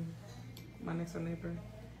boy, my next door neighbor,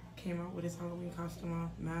 came out with his Halloween costume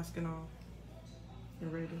on, mask and all,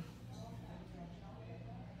 and ready.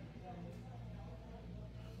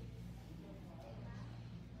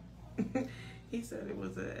 He said it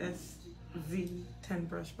was a SZ10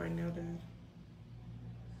 brush by Nail Dad.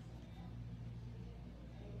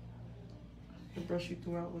 The brush you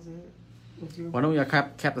threw out was it? Why don't we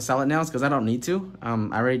cap the solid nails? Because I don't need to. I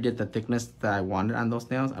already did the thickness that I wanted on those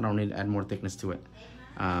nails. I don't need to add more thickness to it.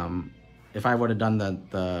 If I would have done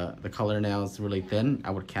the color nails really thin,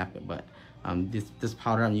 I would cap it. But this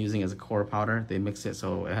powder I'm using is a core powder. They mix it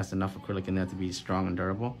so it has enough acrylic in there to be strong and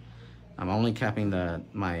durable. I'm only capping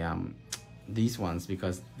these ones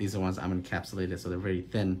because these are ones I'm encapsulated, so they're very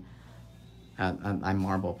thin. I'm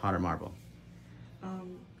powder marble.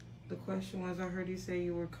 The question was, I heard you say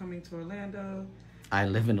you were coming to Orlando. I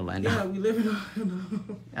live in Orlando. Yeah, we live in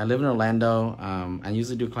Orlando. I live in Orlando. I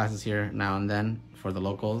usually do classes here now and then for the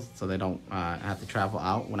locals, so they don't have to travel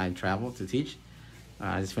out when I travel to teach.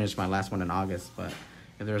 I just finished my last one in August, but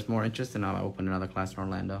if there's more interest, then I'll open another class in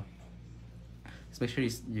Orlando. Just make sure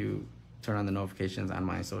you turn on the notifications on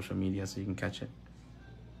my social media so you can catch it.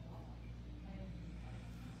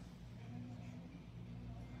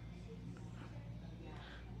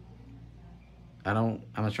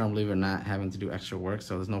 I'm a strong believer in not having to do extra work,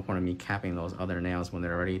 so there's no point in me capping those other nails when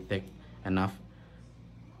they're already thick enough.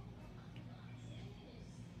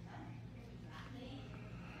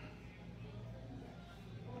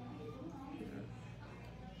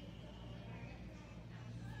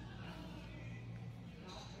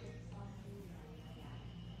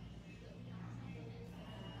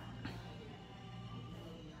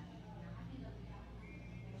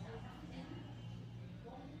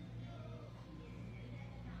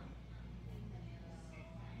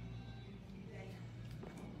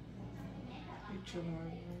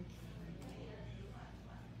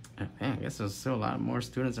 Man, I guess there's still a lot more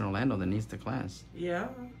students in Orlando that needs the class. Yeah.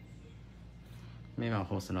 Maybe I'll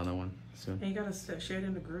host another one soon. And you gotta share it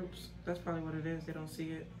in the groups. That's probably what it is. They don't see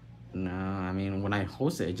it. No, I mean, when I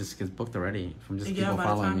host it, it just gets booked already from just Yeah, people by the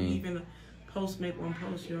following time me. you even make one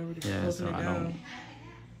post, you're already Yeah, closing so it I down. don't.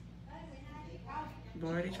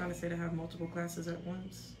 Boy, are they trying to say they have multiple classes at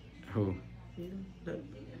once? Who? You, the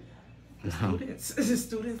No. students. The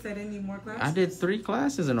students that they need more classes. I did 3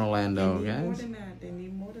 classes in Orlando, They need more guys. than that. They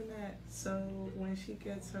need more than that. So when she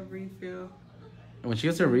gets her refill, When she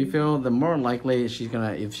gets her refill, the more likely she's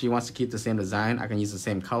gonna, if she wants to keep the same design, I can use the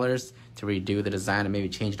same colors to redo the design and maybe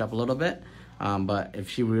change it up a little bit. But if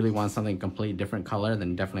she really wants something completely different color,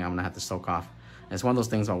 then definitely I'm gonna have to soak off. And it's one of those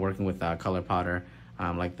things about working with color powder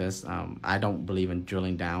like this. I don't believe in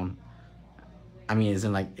drilling down. I mean,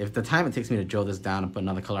 isn't like, if the time it takes me to drill this down and put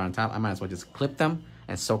another color on top, I might as well just clip them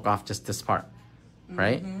and soak off just this part,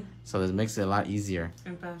 right? So this makes it a lot easier.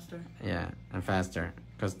 and faster. Yeah, and faster.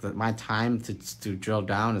 Because my time to drill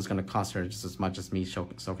down is going to cost her just as much as me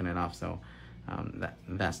soaking it off. So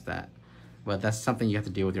that's that. But that's something you have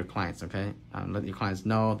to deal with your clients, okay? Let your clients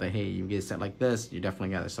know that, hey, you get it set like this, you definitely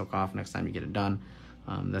got to soak off next time you get it done.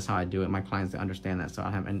 That's how I do it. My clients, they understand that. So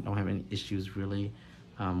I don't have any issues really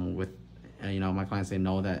with, my clients, they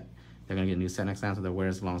know that they're going to get a new set next time, so they'll wear it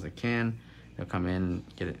as long as they can. They'll come in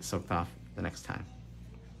and get it soaked off the next time.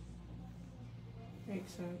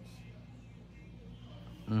 Makes sense.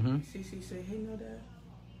 Mm-hmm. CC say, hey, no, Dad.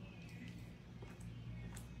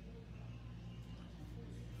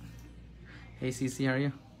 Hey, CC, how are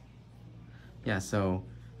you? Yeah, so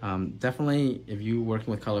definitely if you're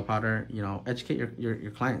working with color powder, educate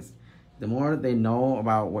your clients. The more they know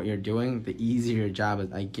about what you're doing, the easier your job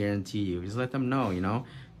is, I guarantee you. Just let them know,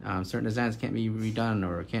 certain designs can't be redone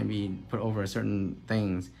or can't be put over certain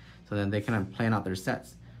things. So then they kind of plan out their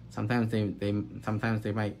sets. Sometimes they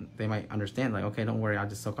might understand, like, okay, don't worry, I'll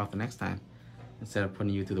just soak off the next time. Instead of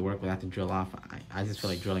putting you through the work, we have to drill off. I just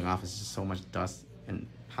feel like drilling off is just so much dust and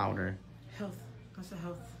powder. Health. That's a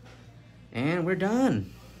health. And we're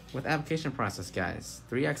done with application process, guys.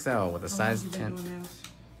 3XL with a size 10.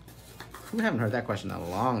 We haven't heard that question in a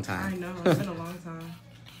long time. I know, it's been a long time.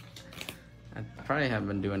 I probably haven't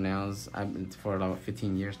been doing nails for about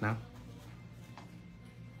 15 years now.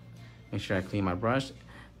 Make sure I clean my brush.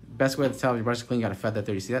 Best way to tell if your brush is clean, you gotta feather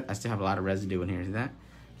through. You see that? I still have a lot of residue in here. See that?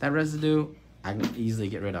 That residue, I can easily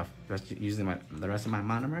get rid of. Just using the rest of my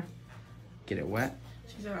monomer. Get it wet.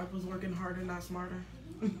 She said I was working harder, not smarter.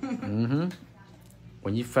 Mm-hmm.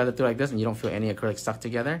 When you feather through like this and you don't feel any acrylic stuck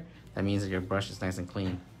together, that means that your brush is nice and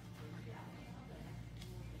clean.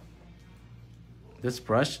 This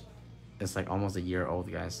brush is like almost a year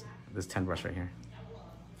old, guys. This 10 brush right here.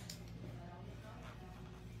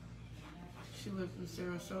 She lives in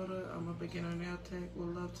Sarasota. I'm a beginner nail tech.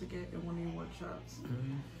 Would love to get in one of your workshops.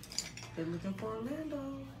 They're looking for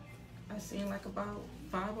Orlando. I seen like about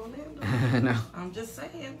 5 Orlando. No. I'm just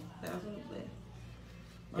saying. That's what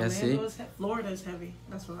it is. Yeah, see? Florida's heavy.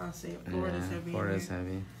 That's what I say. Florida's heavy. Florida's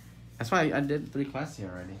heavy. That's why I did 3 classes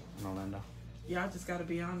here already in Orlando. Yeah, I just gotta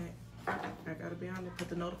be on it. I gotta be on it. Put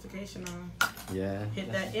the notification on. Yeah.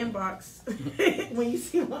 Hit that inbox when you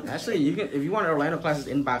see one. Actually, you can, if you want Orlando classes,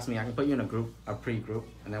 inbox me. I can put you in a pre-group,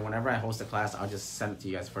 and then whenever I host a class, I'll just send it to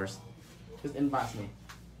you guys first. Just inbox me.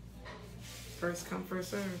 First come, first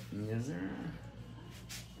serve. Yes, sir.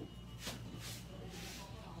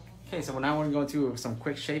 Okay, so now we're going to go to some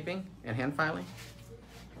quick shaping and hand filing.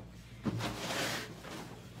 Well,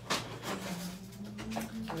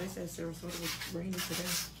 they said Sarasota was rainy today.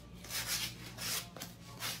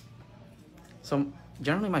 So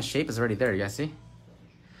generally my shape is already there, you guys see?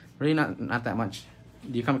 Really not that much.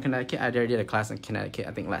 Do you come to Connecticut? I already did a class in Connecticut,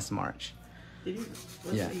 I think last March. Did you?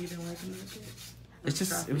 Yeah. You didn't like Connecticut?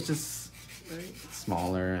 It was just right?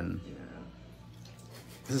 smaller and Yeah.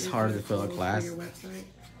 this is harder to fill a class. Your website?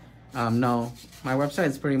 No, my website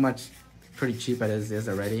is pretty cheap as it is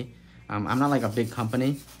already. I'm not like a big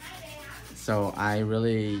company, so I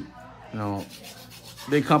really,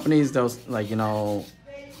 big companies, those like, you know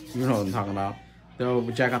what I'm talking about. They'll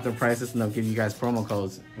jack up their prices and they'll give you guys promo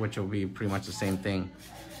codes, which will be pretty much the same thing.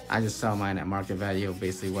 I just sell mine at market value,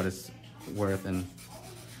 basically what it's worth, and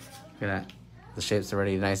look at that. The shape's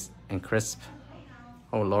already nice and crisp.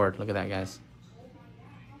 Oh Lord, look at that, guys.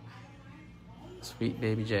 Sweet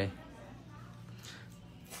baby J.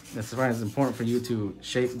 That's why it's important for you to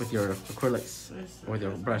shape with your acrylics or with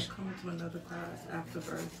your brush. Come to another class after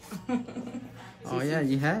birth. Oh yeah,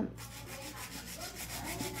 you have.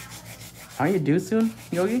 Are you due soon,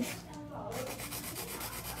 Yogi?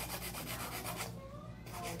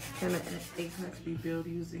 Can an Apex be built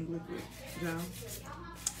using liquid gel?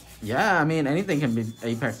 Yeah, I mean anything can be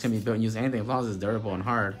Apex can be built using anything as long as it's durable and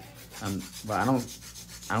hard. But I don't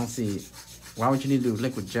see why would you need to do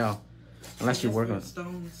liquid gel unless you're working with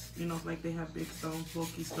stones. You know, like they have big stones,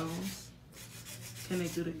 bulky stones. Can they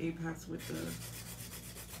do the Apex with the?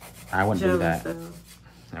 I wouldn't do that. Stuff?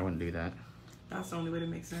 I wouldn't do that. That's the only way that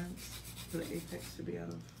makes sense for the Apex to be out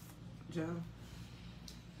of gel.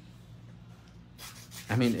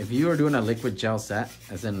 I mean, if you are doing a liquid gel set,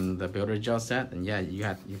 as in the builder gel set, then yeah,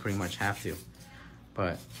 you pretty much have to.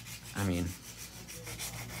 But I mean,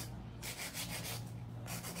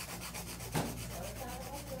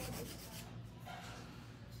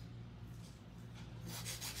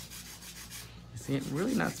 you see, it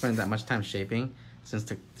really not spending that much time shaping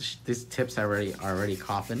since these tips are already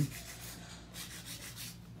coffin.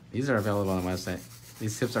 These are available on the website.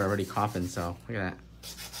 These tips are already coffin, so look at that.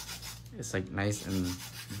 It's like nice and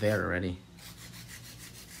there already.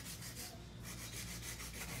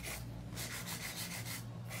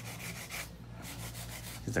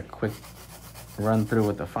 Just a quick run through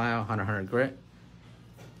with the file, 100 grit.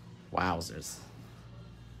 Wowzers.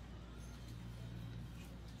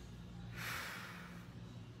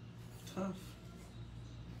 Tough.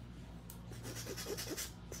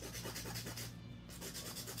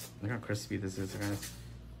 Look how crispy this is, guys.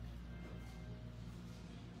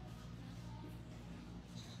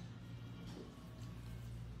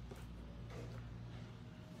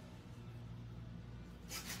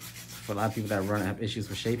 For a lot of people that have issues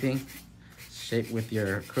with shaping, shape with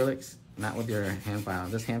your acrylics, not with your hand file.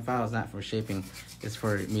 This hand file is not for shaping. It's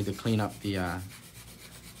for me to clean up the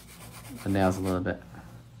nails a little bit.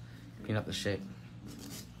 Clean up the shape.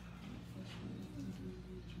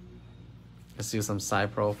 Let's do some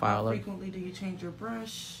side profile. How frequently do you change your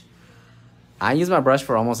brush? I use my brush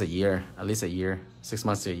for almost a year, at least a year, 6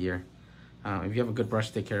 months to a year. If you have a good brush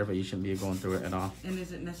to take care of it, you shouldn't be going through it at all. And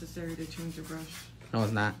is it necessary to change your brush? No,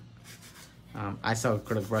 it's not. I sell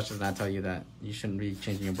acrylic brushes and I tell you that you shouldn't be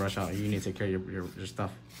changing your brush out. You need to take care of your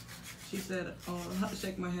stuff. She said, oh,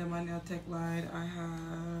 shake my head, my nail tech lied. I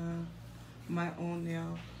have my own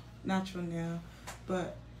nail, natural nail,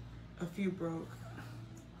 but a few broke.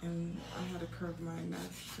 And I had to curve my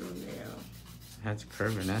natural nail. I had to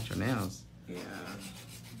curve your natural nails? Yeah.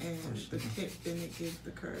 And the tip didn't give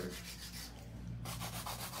the curve.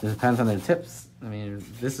 It depends on their tips. I mean,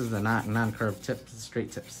 this is a non-curved tip,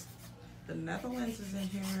 straight tips. The Netherlands is in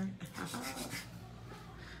here.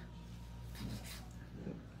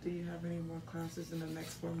 Do you have any more classes in the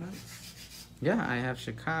next 4 months? Yeah, I have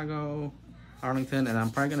Chicago, Arlington, and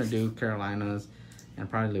I'm probably gonna do Carolinas and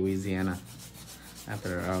probably Louisiana.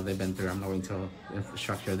 After they've been through, I'm not waiting until the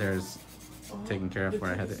infrastructure there is taken care of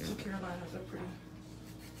where I had to. The Carolinas are pretty.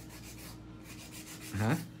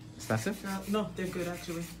 Huh? Expensive? No, they're good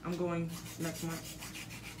actually. I'm going next month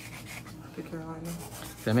to Carolina.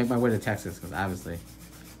 So I make my way to Texas, because obviously.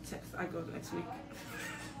 I go next week.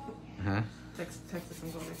 Huh? Texas,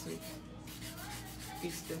 I'm going next week.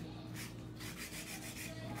 Easter.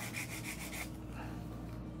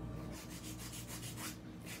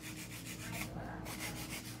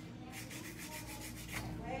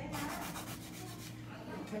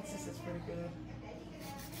 Texas is pretty good.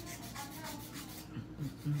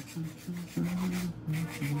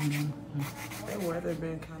 The weather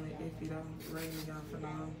been kind of iffy though, raining off and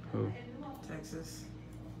on. Who? Texas.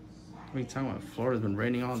 What are you talking about? Florida's been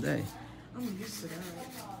raining all day. I'm used to that.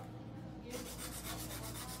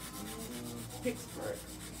 Pittsburgh.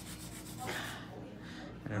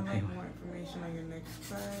 I'd like more information on your next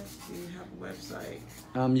class. Do you have a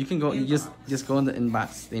website? You can go. You Inbox. just go in the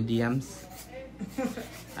inbox, the DMs.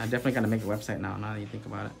 I definitely gotta make a website now. Now that you think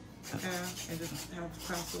about it. Yeah, and just have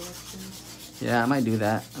class selections. Yeah, I might do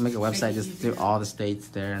that. I make a website, just do all the states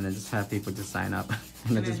there, and then just have people just sign up,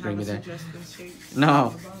 and then just bring me there.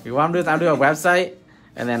 No, what I'm doing is I'm doing a website,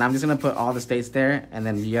 and then I'm just gonna put all the states there, and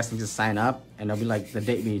then you guys can just sign up, and it'll be like the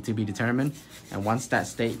date to be determined. And once that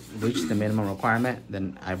state reaches the minimum requirement,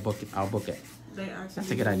 then I'll book it.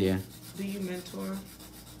 That's a good idea. Do you mentor?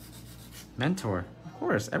 Mentor, of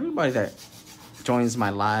course. Everybody that joins my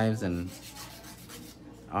lives and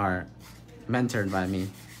are mentored by me.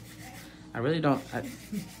 I really don't.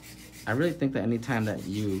 I really think that anytime that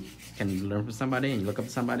you can learn from somebody and you look up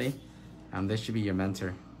to somebody, they should be your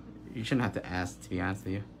mentor. You shouldn't have to ask, to be honest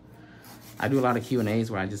with you. I do a lot of Q&As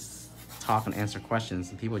where I just talk and answer questions,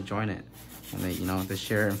 and people join it, and they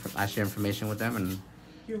share. I share information with them, and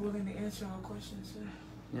you're willing to answer all questions.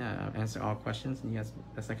 Yeah, I answer all questions, and you guys,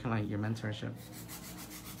 that's like kind of like your mentorship.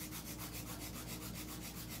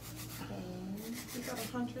 We got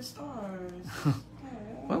 100 stars.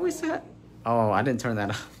 What we said? Oh, I didn't turn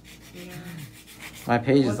that off. Yeah. My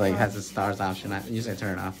page What is like time? has the stars option. I usually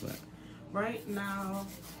turn it off, but Right now,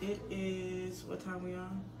 it is, what time we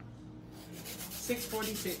on?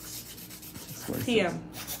 6:46 p.m.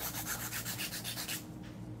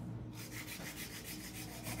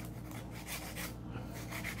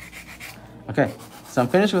 Okay, so I'm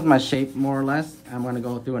finished with my shape more or less. I'm gonna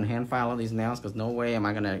go through and hand file all these nails because no way am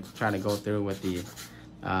I gonna try to go through with the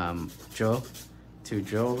drill to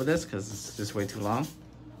drill over this because it's just way too long.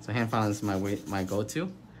 So hand filing is my go-to.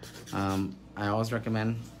 I always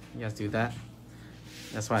recommend you guys do that.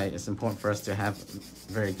 That's why it's important for us to have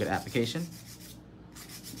very good application.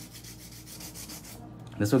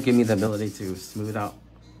 This will give me the ability to smooth out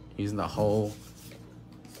using the whole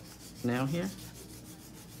nail here.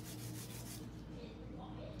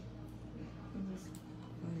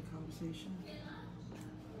 Conversation.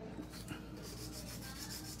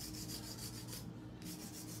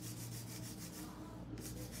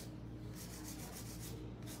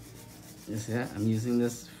 You see that? I'm using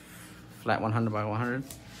this flat 100 by 100,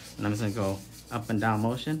 and I'm just gonna go up and down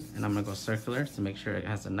motion, and I'm gonna go circular to make sure it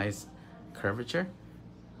has a nice curvature.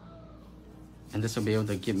 And this will be able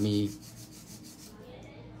to give me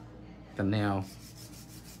the nail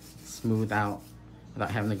smooth out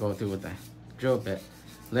without having to go through with the drill bit.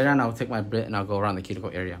 Later on, I'll take my bit and I'll go around the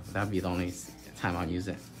cuticle area. That'll be the only time I'll use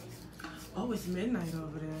it. Oh, it's midnight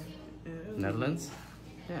over there. Ew. Netherlands?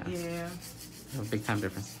 Yeah. Yeah. A big time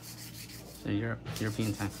difference. So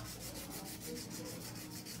European time.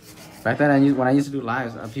 Back then, when I used to do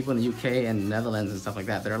lives, people in the UK and Netherlands and stuff like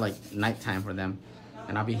that, they're like nighttime for them.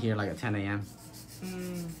 And I'll be here like at 10 a.m.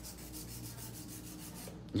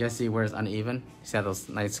 You guys see where it's uneven? You see how those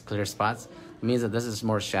nice clear spots? It means that this is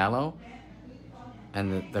more shallow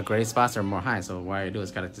and the gray spots are more high. So what I do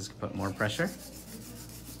is gotta just put more pressure.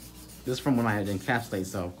 This is from when I encapsulate,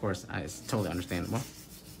 so of course it's totally understandable.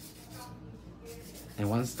 And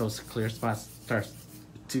once those clear spots start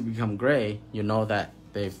to become gray, you know that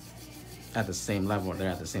they've at the same level, they're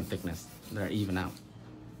at the same thickness, they're even out.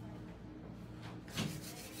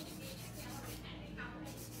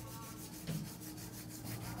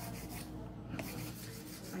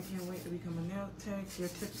 I can't wait to become a nail tech. Your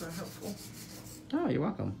tips are helpful. Oh, you're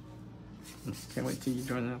welcome. Can't wait till you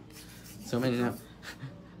join up. So many now.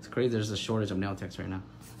 It's crazy. There's a shortage of nail techs right now.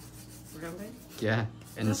 Really? Yeah,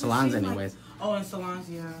 in the salons, anyways. Oh, in salons,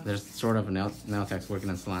 yeah. There's sort of nail techs working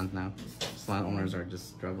in salons now. Salon owners are just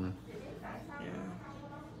struggling. Yeah.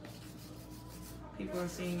 People are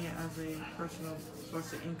seeing it as a personal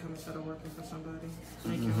source of income instead of working for somebody.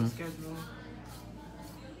 Making a schedule.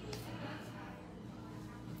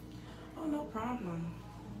 Oh, no problem.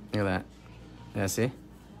 Look at that. Yeah, see?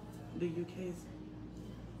 The UK is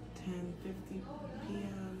 10:50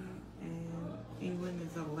 p.m. and England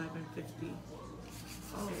is 11:50.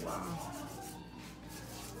 Oh, wow.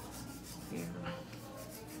 Yeah.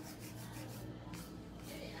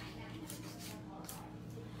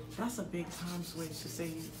 That's a big time switch to say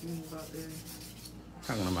you move out there.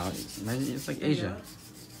 Talking about, man, it's like Asia.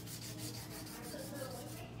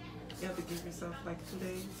 You have to give yourself like 2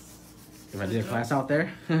 days. If I did a class out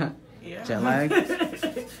there, Yeah. jet lag.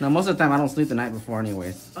 No, most of the time I don't sleep the night before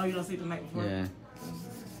anyways. Oh, you don't sleep the night before? Yeah.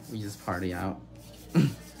 We just party out. I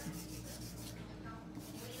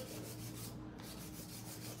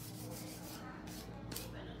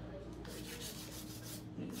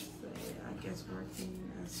guess working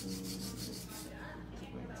as soon as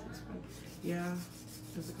yeah,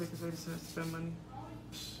 it's the quickest way to spend money.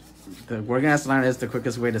 The working as a salon is the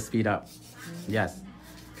quickest way to speed up. Yes,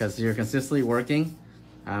 because you're consistently working.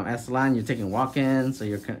 At salon, you're taking walk-ins, so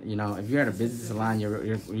you know, if you're at a busy salon, you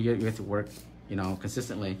have to work, you know,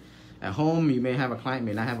 consistently. At home, you may have a client,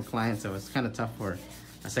 may not have a client, so it's kind of tough for,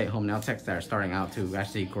 I say, home nail techs that are starting out to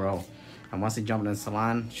actually grow. And once they jump in the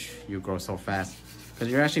salon, you grow so fast because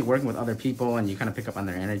you're actually working with other people and you kind of pick up on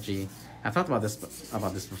their energy. I've talked about this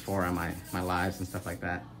before on my lives and stuff like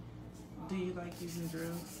that. Do you like using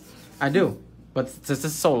drills? I do, but since this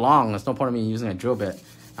is so long, there's no point in me using a drill bit.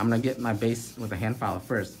 I'm gonna get my base with a hand filer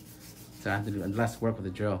first, so I have to do less work with the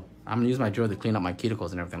drill. I'm gonna use my drill to clean up my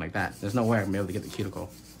cuticles and everything like that. There's no way I'm gonna be able to get the cuticle.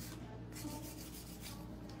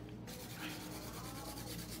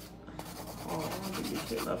 Oh, you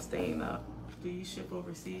kid love staying up. Do you ship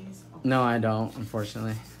overseas? No, I don't,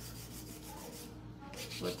 unfortunately.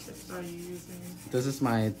 What tips are you using? This is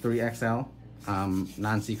my 3XL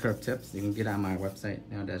non-C-curve tips. You can get it on my website,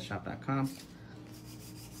 naildashshop.com.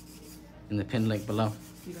 In the pinned link below.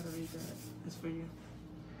 You gotta read that. It's for you.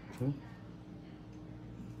 Cool.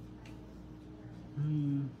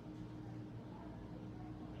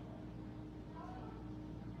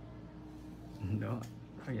 đó.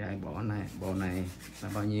 Dạ bộ này là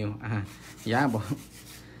bao nhiêu?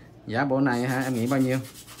 Giá bộ này ha, em nghĩ bao nhiêu?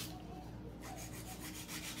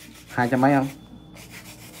 200 mấy không?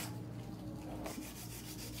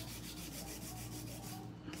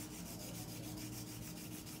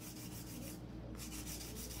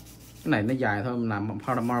 Cái này nó dài thôi, làm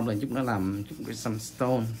powder marble chút nữa làm chút some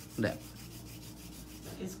stone đẹp.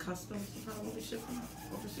 Is customs probably shipping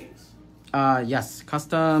overseas? Yes,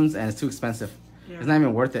 customs, and it's too expensive. Yeah. It's not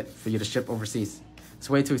even worth it for you to ship overseas. It's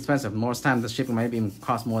way too expensive. Most times the shipping might even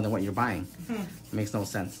cost more than what you're buying. It makes no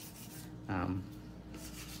sense.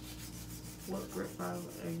 What grit file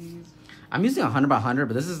are you using? I'm using 100 by 100,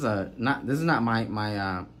 but this is not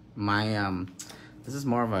my this is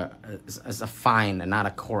more of it's a fine and not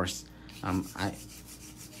a coarse. My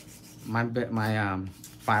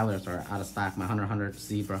filers are out of stock. My 100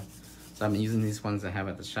 Zebra, so I'm using these ones I have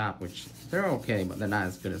at the shop, which they're okay, but they're not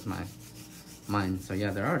as good as mine. So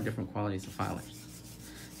yeah, there are different qualities of filers.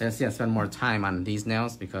 Then see, I spend more time on these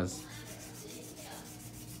nails because.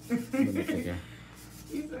 Let me figure.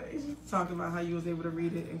 He's talking about how you was able to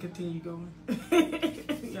read it and continue going.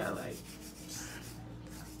 Yeah, like.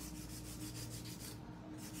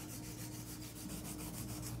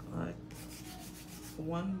 Like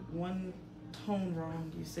one tone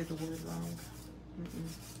wrong, you say the word wrong.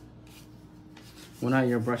 When are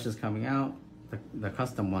your brushes coming out? The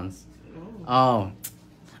custom ones. Oh,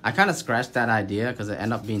 I kind of scratched that idea because it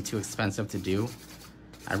ended up being too expensive to do.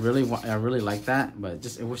 I really like that, but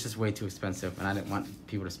it was just way too expensive, and I didn't want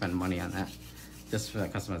people to spend money on that just for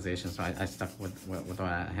that customization. So I stuck with what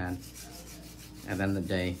I had. At the end of the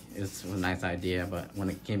day, it was a nice idea, but when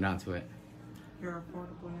it came down to it, you're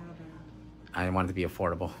affordable now, then. I wanted to be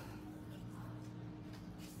affordable.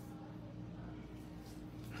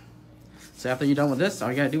 So after you're done with this, all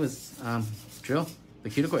you gotta do is drill the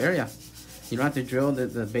cuticle area. You don't have to drill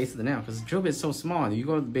the base of the nail because the drill bit is so small. You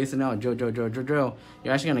go to the base of the nail, drill.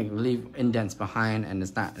 You're actually gonna leave indents behind, and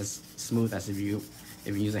it's not as smooth as if you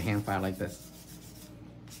use a hand file like this.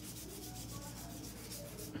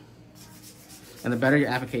 And the better your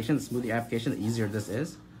application, the smoother your application, the easier this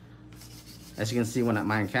is. As you can see, when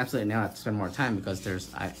my encapsulate nail, I have to spend more time because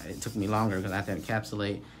it took me longer because I have to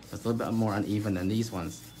encapsulate. It's a little bit more uneven than these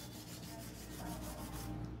ones.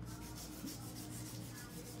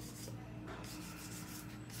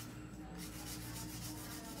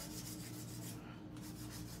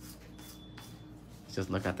 Just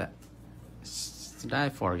look at that. It's to die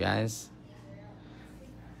for, guys.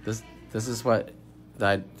 This is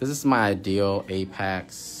my ideal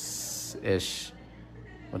apex-ish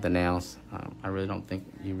with the nails. I really don't think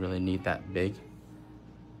you really need that big,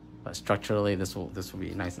 but structurally this will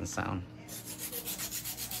be nice and sound.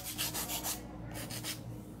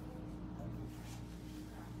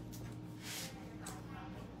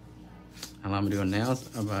 And I'm doing nails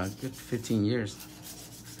about a good 15 years.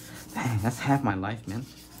 Dang, that's half my life, man.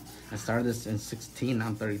 I started this in 16, now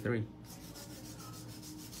I'm 33.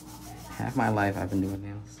 Half my life I've been doing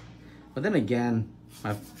nails. But then again,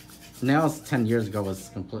 my nails 10 years ago was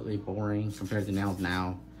completely boring compared to nails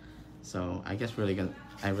now. So I guess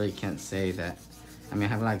I really can't say that. I mean, I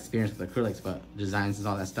have a lot of experience with acrylics, but designs and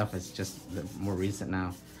all that stuff is just more recent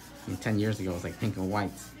now. I mean, 10 years ago it was like pink and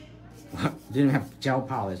white. Didn't even have gel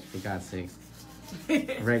polish, for God's sakes.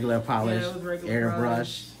 Regular polish,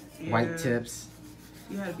 airbrush. Yeah. White tips.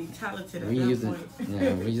 You had to be talented at that point.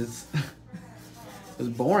 It was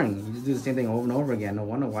boring. You just do the same thing over and over again. No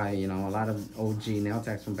wonder why, a lot of OG nail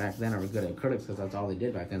techs from back then are good at acrylics because that's all they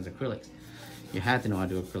did back then is acrylics. You had to know how to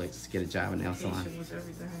do acrylics to get a job in nail salon. Application was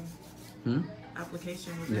everything.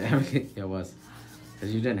 Application was everything. It was.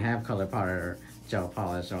 Because you didn't have color powder or gel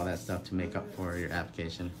polish or all that stuff to make up for your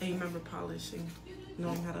application. And you remember polishing.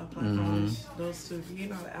 Knowing how to apply polish. Those two. You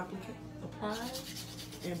know how to apply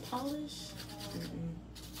and polish.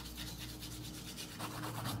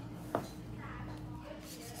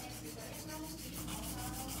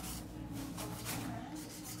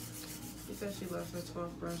 She said she left her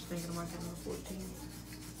 12 brush thinking about getting a 14.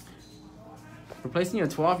 Replacing your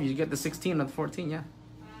 12, you get the 16 or the 14, yeah.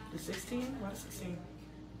 The 16? Why the 16?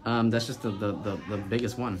 That's just the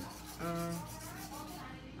biggest one.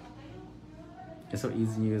 It's so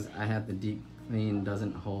easy to use. I have the deep clean,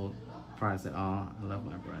 doesn't hold products at all. I love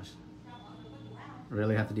my brush.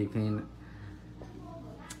 Really have to deep clean.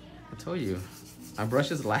 I told you, my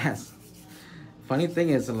brushes last. Funny thing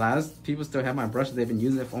is, a lot of people still have my brushes. They've been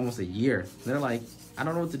using it for almost a year. They're like, I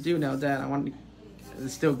don't know what to do now, Dad.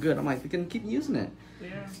 It's still good. I'm like, they can keep using it.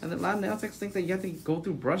 Yeah. And a lot of nail techs think that you have to go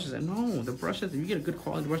through brushes. And no, the brushes, if you get a good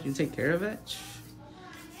quality brush, you take care of it.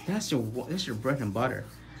 That's your bread and butter.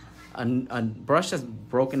 a brush that's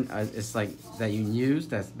broken, it's like that you use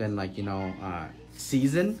that's been like, you know,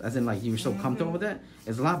 seasoned, as in like you're so comfortable with it,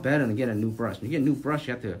 it's a lot better than getting a new brush. When you get a new brush,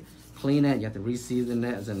 you have to clean it, you have to re-season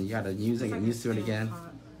it, as in you got to use it, get used to it again.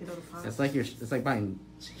 It's like buying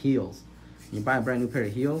heels. You buy a brand new pair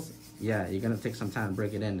of heels, yeah, you're gonna take some time to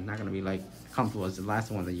break it in. It's not gonna be like comfortable as the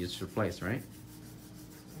last one that you just replaced, right?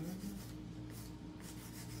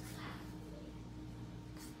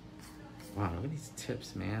 Wow, look at these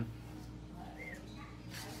tips, man.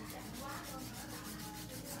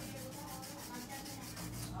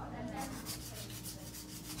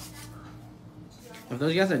 If those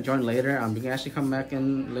of you guys that join later, you can actually come back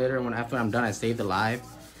in later when after I'm done. I save the live,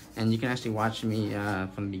 and you can actually watch me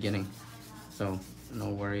from the beginning. So no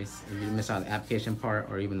worries if you miss out the application part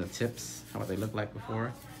or even the tips, how they look like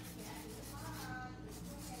before.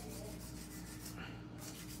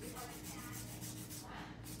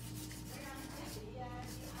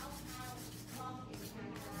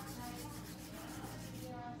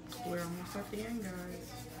 We're almost at the end,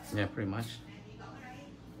 guys. Yeah, pretty much.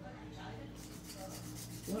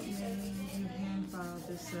 What made you hand file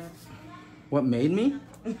this set? What made me?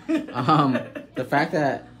 The fact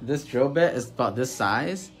that this drill bit is about this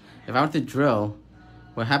size. If I were to drill,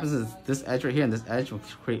 what happens is this edge right here and this edge will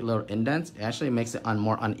create little indents. It actually makes it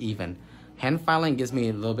more uneven. Hand filing gives me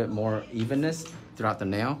a little bit more evenness throughout the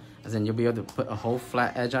nail, as in you'll be able to put a whole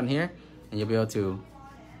flat edge on here, and you'll be able to.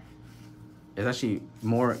 It's actually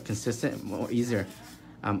more consistent, more easier.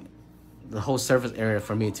 The whole surface area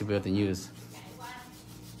for me to be able to use.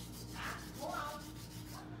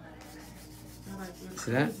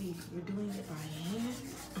 See that? You're doing it by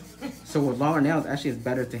hand? So with longer nails, actually it's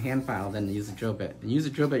better to hand file than to use a drill bit. Use a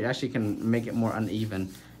drill bit, you actually can make it more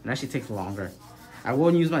uneven. It actually takes longer. I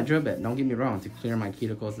will use my drill bit, don't get me wrong, to clear my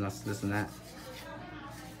cuticles and this and that.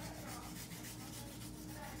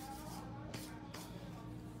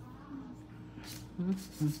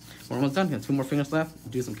 We're almost done. Got 2 more fingers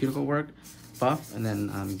left. Do some cuticle work, buff, and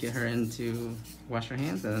then get her in to wash her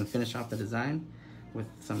hands, and then finish off the design with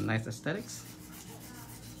some nice aesthetics.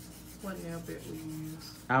 What nail bit will you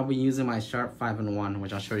use? I'll be using my Sharp 5-in-1,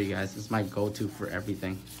 which I'll show you guys. It's my go-to for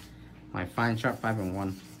everything. My fine Sharp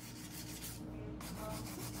 5-in-1.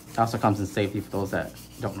 It also comes in safety for those that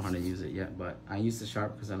don't know how to use it yet, but I use the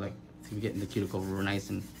Sharp because I like to get in the cuticle real nice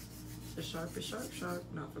and. The Sharp is sharp,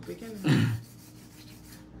 not for beginners.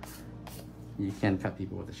 You can cut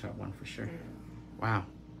people with the Sharp one for sure. Wow.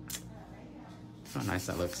 How nice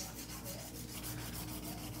that looks.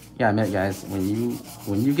 Yeah, I admit, guys,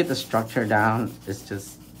 when you get the structure down, it's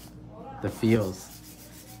just the feels.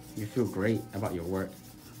 You feel great about your work.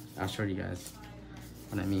 I'll show you guys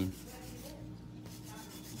what I mean.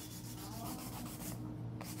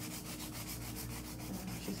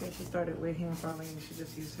 She said she started with hand filing and she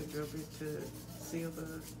just used her drill bit to seal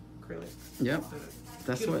the acrylic. Yep,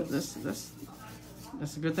 that's what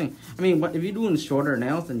that's a good thing. I mean, if you're doing shorter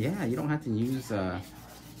nails, then yeah, you don't have to use the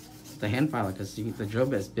hand filer because the drill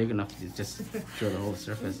bit is big enough to just drill the whole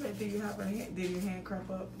surface. Do you have did your hand cramp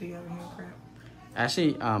up? Do you have a hand cramp?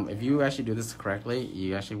 Actually, if you actually do this correctly,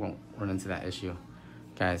 you actually won't run into that issue,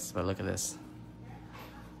 guys. But look at this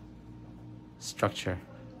structure.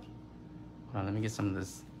 Hold on, let me get some of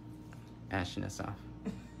this ashiness off.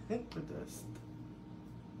 The dust.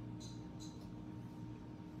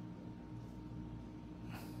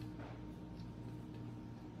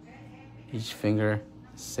 Each finger,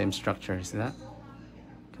 same structure. You see that?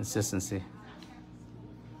 Consistency.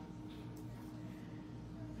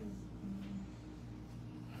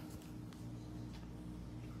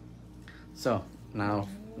 So now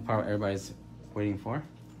the part everybody's waiting for.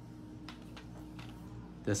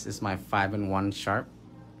 This is my 5-in-1 Sharp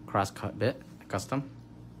cross-cut bit, custom.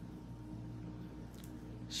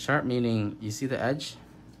 Sharp meaning, you see the edge?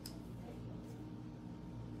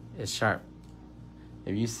 It's sharp.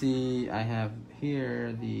 If you see, I have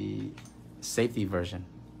here the safety version.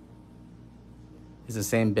 It's the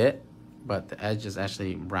same bit, but the edge is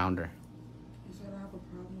actually rounder. You said I have a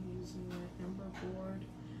problem using the Ombre board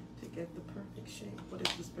to get the perfect shape. What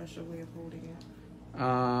is the special way of holding it?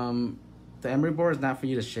 The emery board is not for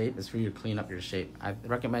you to shape, it's for you to clean up your shape. I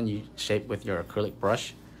recommend you shape with your acrylic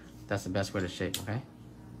brush. That's the best way to shape, okay?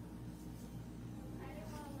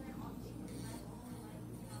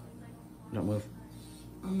 Don't move.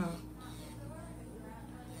 I'm not.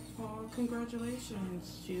 Oh,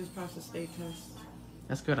 congratulations. She just passed the state test.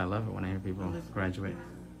 That's good, I love it when I hear people graduate.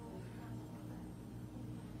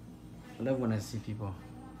 I love when I see people.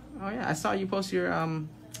 Oh yeah, I saw you post your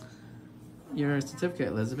certificate,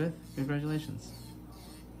 Elizabeth. Congratulations.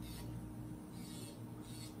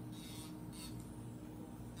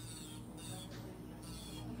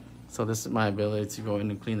 So this is my ability to go in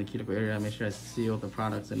and clean the cuticle area. Make sure I seal the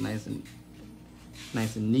products and nice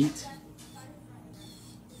and neat.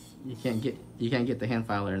 You can't get the hand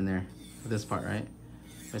filer in there for this part, right?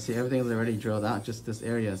 But see, everything's already drilled out, just this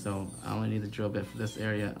area. So I only need to drill a bit for this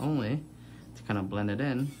area only to kind of blend it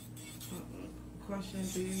in. Question: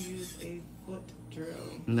 do you use a foot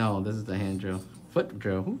drill? No, this is the hand drill. Foot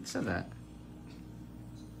drill? Who said that?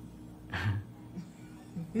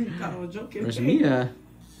 I was joking. Rashmia,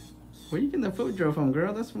 where you getting the foot drill from,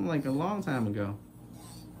 girl? That's from like a long time ago.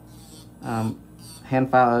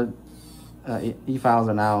 Hand file e-files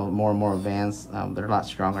are now more and more advanced. They're a lot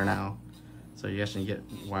stronger now, so you actually get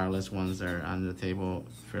wireless ones that are on the table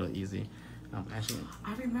fairly easy. Actually,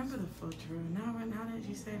 I remember the foot drill. Now that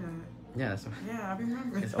you say that. Yeah, I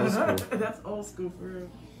remember. It's old school. That's old school for real.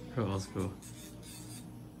 For old school.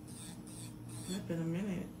 It's been a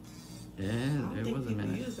minute. Yeah, it was a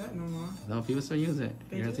minute. Use that no more. No, people still use it.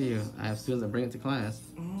 I guarantee you. I have students that bring it to class.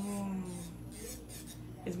 Oh.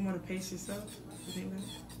 It's more to pace yourself? You think that?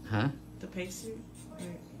 Huh? To pace you?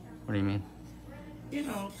 Like, What do you mean? You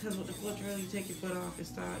know, because with the foot drill, you take your foot off and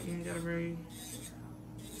start. You ain't got to very...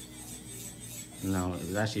 No,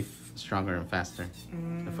 it's actually stronger and faster.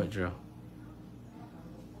 The foot drill.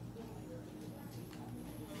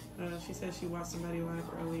 She said she watched somebody live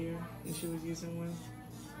earlier and she was using one.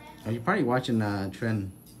 Oh, you're probably watching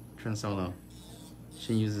Tren Solo.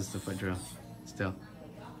 She uses the foot drill still.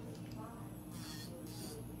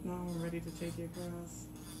 No, I'm ready to take your class.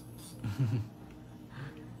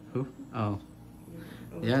 Who? Oh.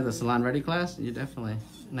 Yeah, the Salon Ready class? You definitely.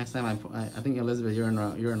 Next time I think Elizabeth, you're in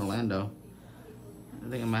Orlando. I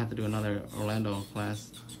think I might have to do another Orlando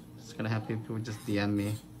class. Just gonna have people just DM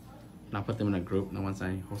me. And I'll put them in a group, and then once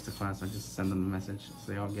I host a class, I just send them a message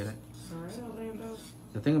so they all get it. Alright, Orlando.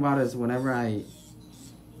 The thing about it is whenever they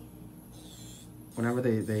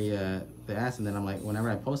ask, and then I'm like, whenever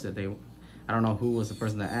I post it, I don't know who was the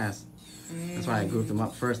person that asked. That's why I grouped them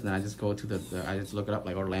up first, and then I just go to I just look it up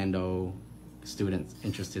like Orlando students,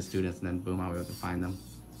 interested students, and then boom, I'll be able to find them.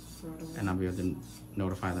 And I'll be able to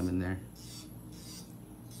notify them in there.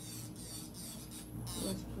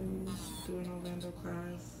 Let's please do an Orlando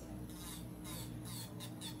class.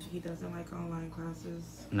 He doesn't like online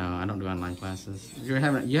classes. No, I don't do online classes. You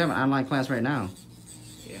have an online class right now.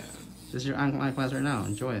 Yeah. This is your online class right now.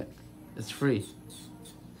 Enjoy it. It's free.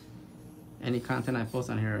 Any content I post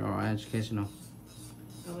on here are educational.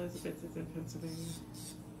 Elizabeth is in Pennsylvania.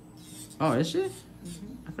 Oh, is she?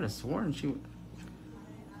 Mm-hmm. I could have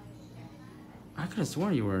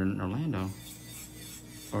sworn you were in Orlando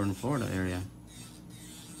or in Florida area.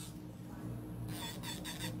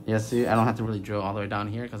 Yeah, see, I don't have to really drill all the way down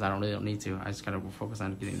here because I don't need to. I just gotta focus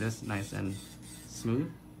on getting this nice and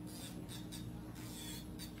smooth.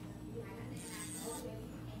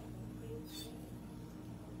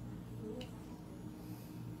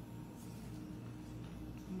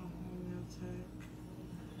 I'm a home nail tech.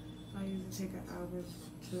 I usually take an hour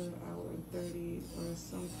to an hour and 30 or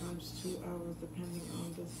sometimes 2 hours depending on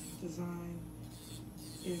the design.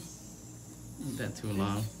 Isn't that too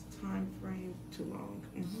long? Time frame too long.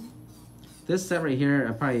 Mm-hmm. This set right here,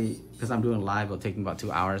 I probably, because I'm doing live, it'll take me about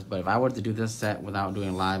 2 hours. But if I were to do this set without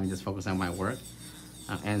doing live and just focus on my work,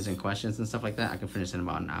 answering questions and stuff like that, I can finish in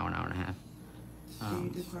about an hour and a half. Do you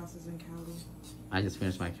do classes in Cali? I just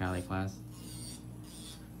finished my Cali class.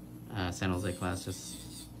 San Jose class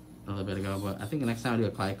just a little bit ago. But I think the next time I do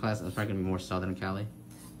a Cali class, it's probably going to be more Southern Cali.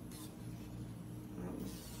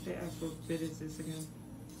 They asked what bit is this again?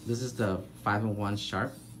 This is the 5-in-1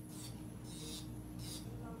 Sharp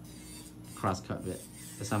cross-cut bit.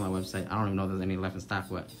 It's on my website. I don't even know if there's any left in stock,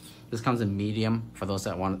 but this comes in medium for those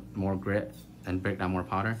that want more grit and break down more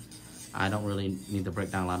powder. I don't really need to break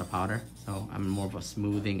down a lot of powder, so I'm more of a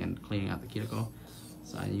smoothing and cleaning out the cuticle.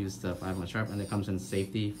 So I use the 5-in-1 Sharp, and it comes in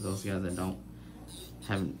safety for those guys that don't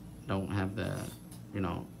have the, you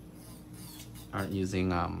know, aren't using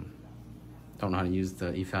don't know how to use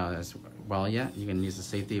the e-file as well yet. You can use the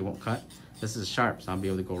safety, it won't cut. This is sharp, so I'll be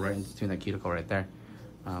able to go right in between that cuticle right there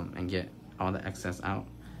and get all the excess out.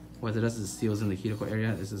 What it does is seals in the cuticle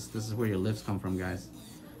area. This is where your lifts come from, guys.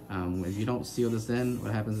 If you don't seal this in,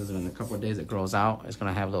 what happens is in a couple of days it grows out. It's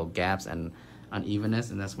gonna have little gaps and unevenness,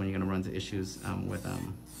 and that's when you're gonna run into issues with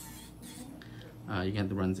you have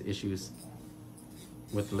to run into issues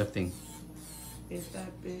with lifting. Is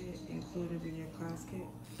that bit included in your class kit?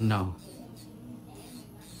 No.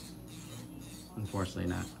 Unfortunately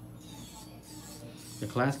not. The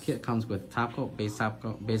class kit comes with top coat, base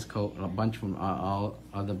coat, a bunch from all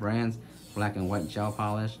other brands, black and white gel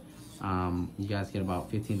polish. You guys get about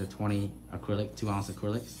 15 to 20 acrylic, 2-ounce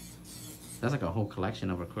acrylics. That's like a whole collection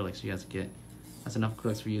of acrylics you guys get. That's enough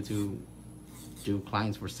acrylics for you to do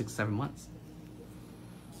clients for 6-7 months.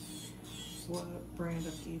 What brand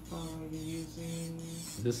of e-file are you using?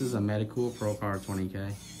 This is a Medicool Pro Power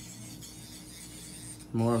 20K.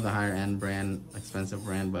 More of the higher end brand, expensive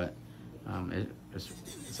brand, but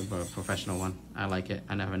it's a professional one. I like it.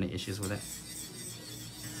 I never have any issues with it.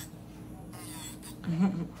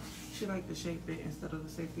 She liked the shape bit instead of the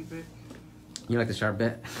safety bit. You like the sharp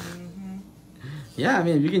bit? Yeah, I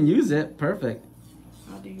mean, if you can use it, perfect.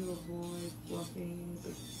 How do you avoid flushing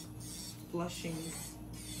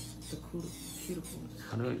the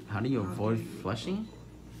cuticles? How do you avoid flushing?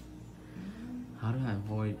 How do I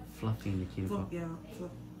avoid fluffing the cuticle?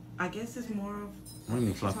 I guess it's more of... What do you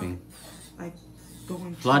mean fluffing? Like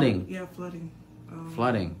going... Flooding. Yeah, flooding.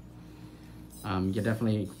 Flooding. You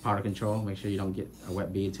definitely powder control. Make sure you don't get a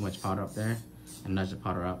wet bead, too much powder up there, and nudge the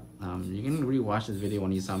powder up. You can rewatch this video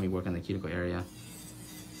when you saw me work in the cuticle area.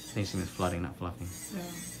 I think she means flooding, not fluffing. Yeah.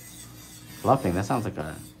 Fluffing, that sounds like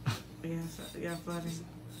a... yeah, flooding.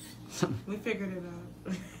 We figured it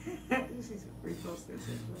out. She's reposted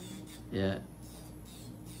it. Yeah.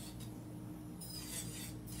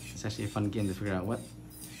 It's actually a fun game to figure out what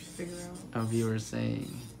our viewers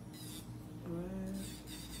saying. What?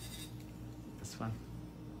 That's fun.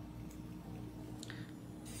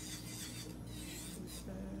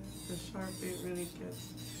 The sharp bit really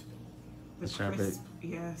gets the sharp bit.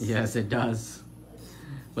 Yes. Yes, it does.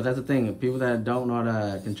 But that's the thing. People that don't know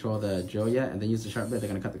how to control the drill yet and then use the sharp bit, they're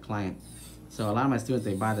gonna cut the client. So a lot of my students,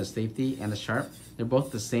 they buy the safety and the sharp. They're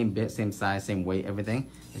both the same bit, same size, same weight, everything.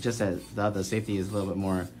 It's just that the other safety is a little bit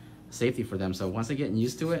more safety for them. So once they get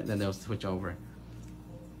used to it, then they'll switch over.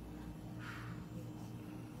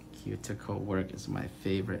 Cuticle work is my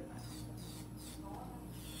favorite.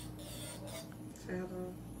 Say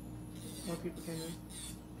hello. More people came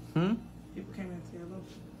in. People came in to say hello.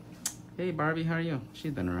 Hey Barbie, how are you?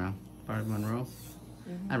 She's been around. Barbie Monroe.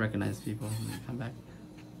 I recognize people when they come back.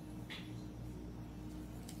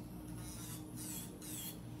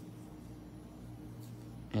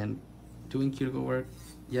 And doing cuticle work,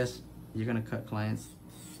 yes, you're gonna cut clients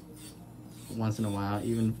once in a while.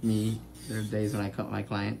 Even me, there are days when I cut my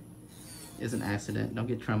client. It's an accident. Don't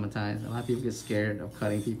get traumatized. A lot of people get scared of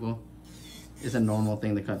cutting people. It's a normal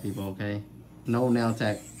thing to cut people, okay? No nail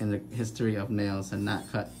tech in the history of nails has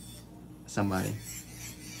not cut somebody.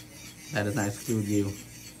 That does not exclude you.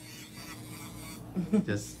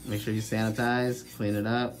 Just make sure you sanitize, clean it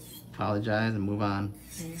up, apologize, and move on.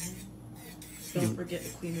 Don't forget to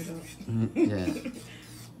clean it up. Yeah.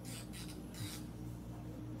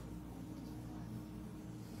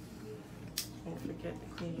 Don't forget to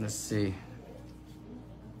clean it up. Let's see.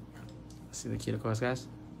 See the cuticles, guys?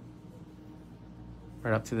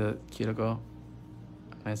 Right up to the cuticle.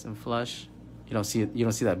 Nice and flush. You don't see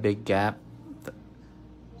that big gap. The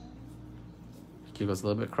cuticle's a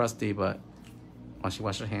little bit crusty, but once you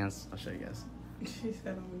wash your hands, I'll show you guys. She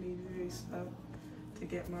said I'm gonna need to stop to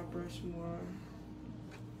get my brush more.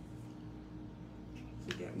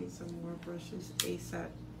 To get me some more brushes ASAP.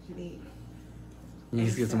 You need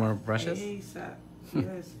to get some more brushes? ASAP.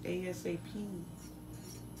 Yes, ASAP.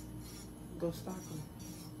 Go stock them.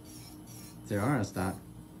 There are in stock.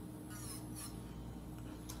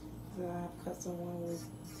 So I've cut someone with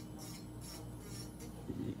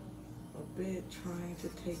a bit trying to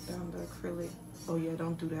take down the acrylic. Oh yeah,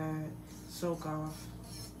 don't do that. Soak off.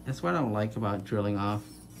 That's what I don't like about drilling off,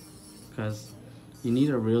 because you need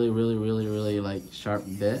a really like sharp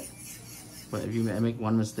bit. But if you make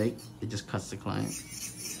one mistake, it just cuts the client.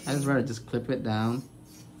 I just rather just clip it down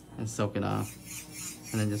and soak it off,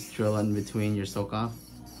 and then just drill in between your soak off.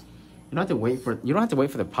 You don't have to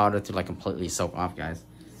wait for the powder to like completely soak off, guys.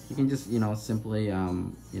 You can just, simply,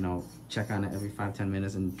 check on it every 5-10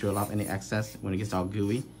 minutes and drill off any excess. When it gets all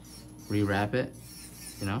gooey, rewrap it,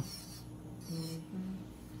 That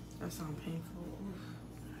sounds painful.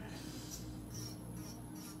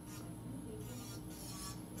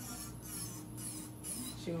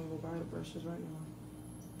 She gonna go buy the brushes right now.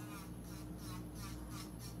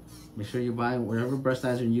 Make sure you buy whatever brush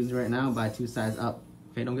size you're using right now, buy 2 sizes up.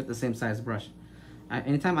 Okay, don't get the same size brush.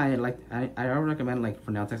 Anytime I always recommend, like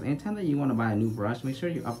for nail techs, anytime that you want to buy a new brush, make sure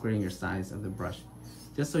you're upgrading your size of the brush,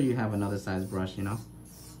 just so you have another size brush.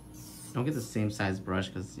 Don't get the same size brush,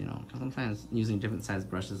 because sometimes using different size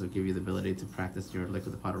brushes will give you the ability to practice your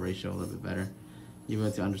liquid to powder ratio a little bit better. You're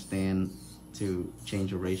able to understand to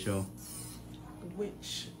change your ratio.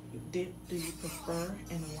 Which dip do you prefer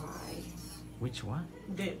and why? Which what?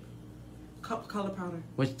 Dip. Color powder.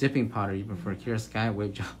 Which dipping powder you prefer? Kiara Sky,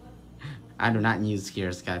 Wavegel. I do not use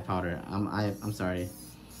Kiara Sky powder. I'm sorry.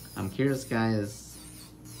 Curious Sky is,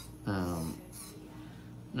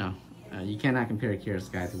 no, you cannot compare Curious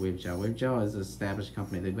Sky to Wavegel. Wavegel is an established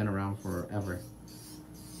company. They've been around forever.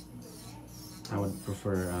 I would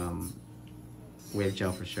prefer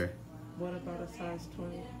Wavegel for sure. What about a size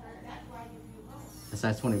 20? A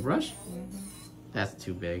size 20 brush? That's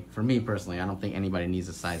too big. For me personally, I don't think anybody needs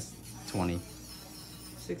a size 20.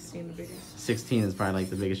 16 the biggest. 16 is probably like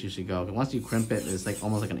the biggest you should go. But once you crimp it, it's like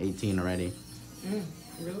almost like an 18 already.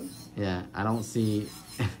 Really? Yeah, I don't see,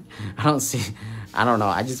 I don't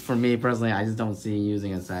know. For me personally, I just don't see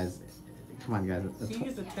using a size. Come on, guys. You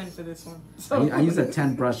use a 10 for this one. I use a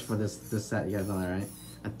 10 brush for this set. You guys know that, right?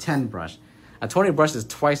 A 10 brush. A 20 brush is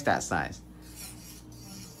twice that size.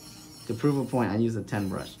 To prove a point, I use a 10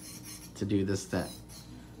 brush to do this set.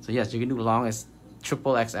 So yes, you can do longest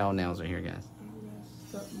triple XL nails right here, guys. I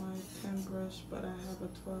messed up my 10 brush, but I have a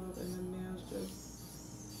 12 and the nails just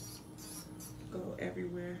go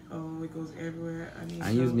everywhere. Oh, it goes everywhere.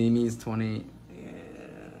 I use Mimi's 20. Yeah.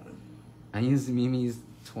 I use Mimi's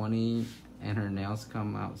 20 and her nails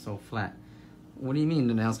come out so flat. What do you mean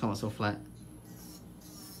the nails come out so flat?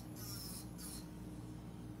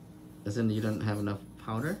 As in you don't have enough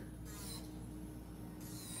powder?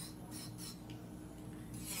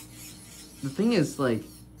 The thing is, like,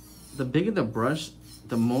 the bigger the brush,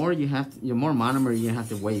 the more you have to, the more monomer you have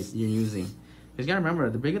to waste you're using. Because you gotta remember,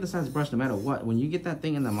 the bigger the size brush, no matter what, when you get that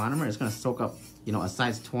thing in the monomer, it's gonna soak up, you know, a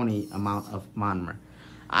size 20 amount of monomer.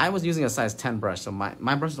 I was using a size 10 brush, so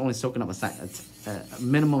my brush is only soaking up a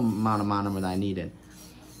minimum amount of monomer that I needed.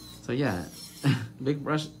 So yeah, big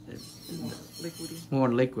brush, Liquidy.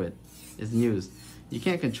 more liquid is used. You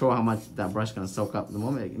can't control how much that brush is gonna soak up. The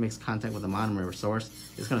moment it makes contact with the monomer source,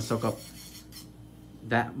 it's gonna soak up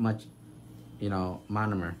that much, you know,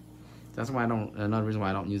 monomer. That's why another reason why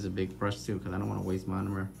I don't use a big brush too, because I don't want to waste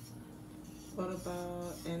monomer. What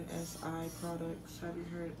about NSI products? Have you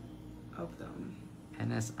heard of them?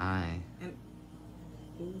 NSI.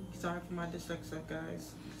 Sorry for my dyslexia,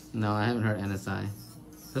 guys. No, I haven't heard NSI.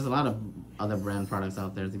 There's a lot of other brand products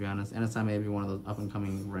out there, to be honest. NSI may be one of those up and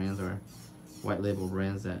coming brands or white label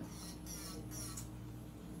brands that.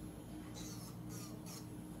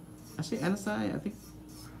 Actually, NSI, I think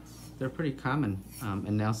they're pretty common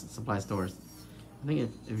in nail supply stores. I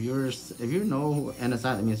think if you know who NSI,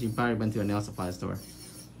 that means you've probably been to a nail supply store.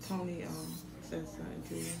 Tony says something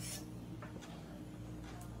to you.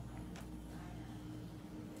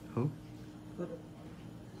 Who? What?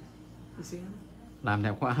 You see him? Làm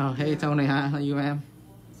đẹp quá không? Hey Tony, how you am?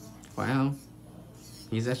 Khỏe không?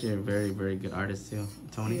 He's actually a very, very good artist too.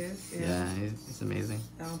 Tony? He is, yeah, he's amazing.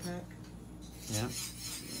 Down pack. Yeah.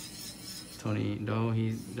 Tony Doe,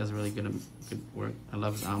 he does really good work. I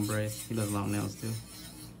love his ombre. He does long nails too.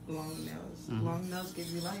 Long nails. Long nails give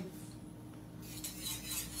you life.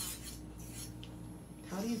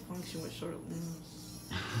 How do you function with short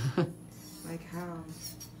nails? Like how?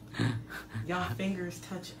 Y'all fingers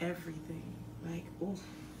touch everything. Like, ooh.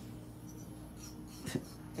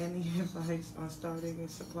 Any advice on starting a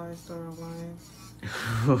supply store online?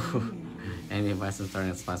 Any advice on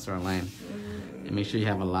starting a supply store online? And make sure you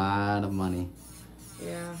have a lot of money.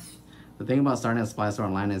 Yeah. The thing about starting a supply store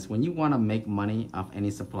online is when you want to make money off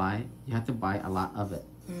any supply, you have to buy a lot of it.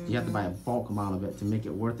 You have to buy a bulk amount of it to make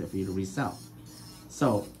it worth it for you to resell.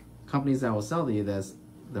 So companies that will sell to you,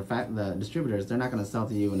 the distributors, they're not going to sell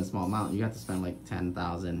to you in a small amount. You have to spend like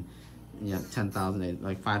 $10,000,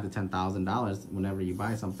 like $5,000 to $10,000 whenever you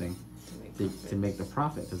buy something to make the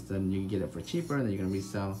profit. Because then you can get it for cheaper, and then you're going to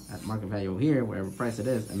resell at market value here, whatever price it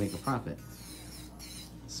is, and make a profit.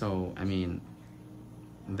 So I mean,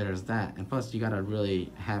 there's that, and plus you got to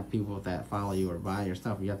really have people that follow you or buy your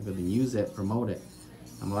stuff. You have to be able to use it, promote it.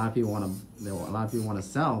 A lot of people want to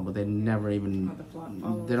sell, but they never even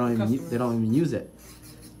they don't even use it.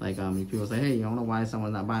 Like people say, hey, I don't know why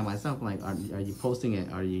someone's not buying my stuff. I'm like, are you posting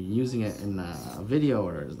it? Are you using it in a video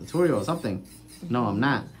or a tutorial or something? No, I'm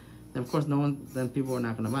not. Then of course, then people are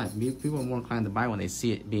not going to buy it. People are more inclined to buy when they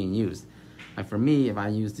see it being used. Like for me, if I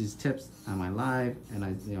use these tips on my live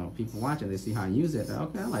and people watch it, they see how I use it.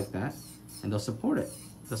 Okay, I like that, and they'll support it.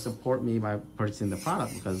 They'll support me by purchasing the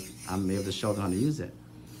product because I'm able to show them how to use it.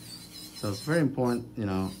 So it's very important,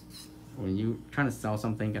 when you're trying to sell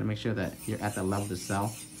something, you gotta make sure that you're at the level to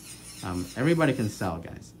sell. Everybody can sell,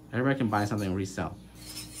 guys. Everybody can buy something and resell,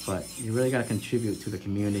 but you really gotta contribute to the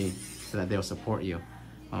community so that they'll support you.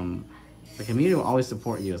 The community will always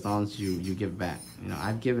support you as long as you give back.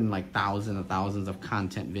 I've given like thousands and thousands of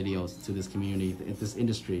content videos to this community, this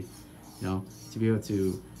industry, to be able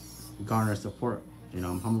to garner support.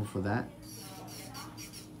 I'm humble for that.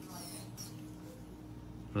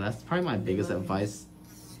 But that's probably my biggest advice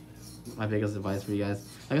my biggest advice for you guys.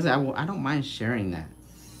 Like I said, I don't mind sharing that,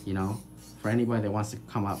 you know, for anybody that wants to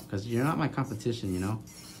come up, because you're not my competition, you know,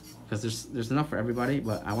 because there's enough for everybody,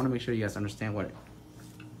 but I want to make sure you guys understand what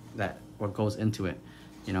goes into it.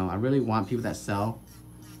 You know, I really want people that sell,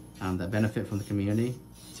 that benefit from the community,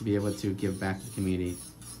 to be able to give back to the community.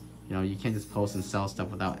 You know, you can't just post and sell stuff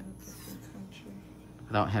without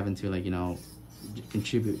having to, like, you know,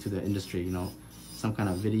 contribute to the industry, you know, some kind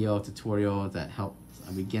of video tutorial that helps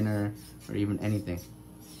a beginner or even anything.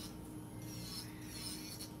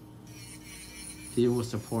 People will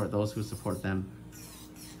support those who support them.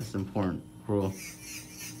 That's an important rule.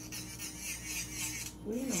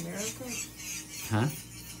 We in America? Huh?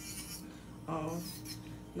 Oh,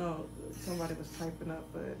 no, somebody was typing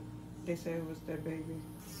up, but they said it was their baby.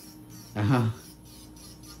 Uh-huh.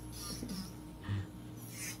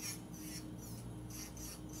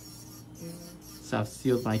 Yeah. So I've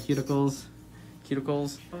sealed my cuticles.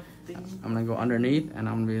 I'm gonna go underneath and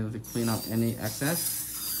I'm gonna be able to clean up any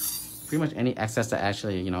excess. Pretty much any excess that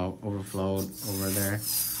actually, you know, overflowed over there.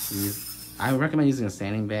 I recommend using a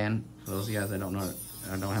sanding band. For those of you guys that don't know,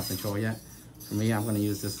 I don't have control yet. For me, I'm gonna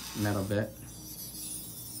use this metal bit.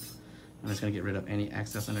 I'm just gonna get rid of any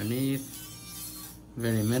excess underneath.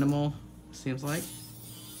 Very minimal, seems like.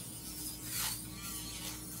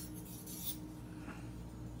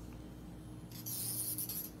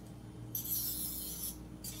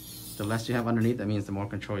 The less you have underneath, that means the more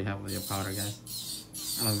control you have with your powder, guys.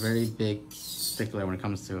 I'm a very big stickler when it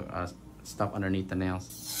comes to stuff underneath the nails.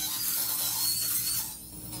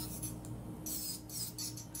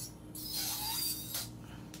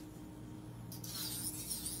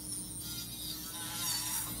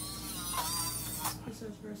 It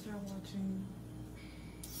says first time watching.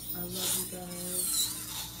 I love you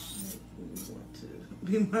guys. Make me want to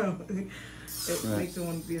be my. It makes me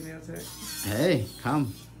want to be a nail tech. Hey,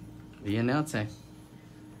 come. Be a nail tech.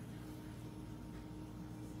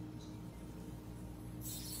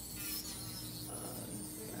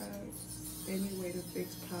 Any way to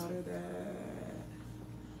fix powder that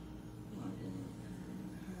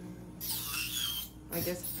I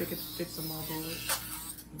guess if it could fix a marble.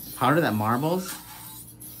 Powder that marbles?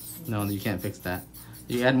 No, you can't fix that.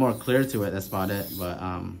 You add more clear to it, that's about it. But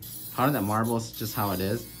powder that marbles is just how it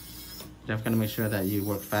is. You have to make sure that you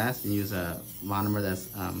work fast and use a monomer that's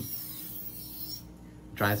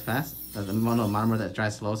dries fast. A monomer that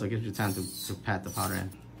dries slow, so it gives you time to pat the powder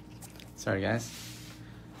in. Sorry, guys.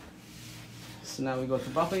 So now we go to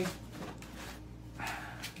buffing.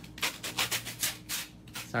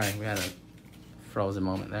 Sorry, we had a frozen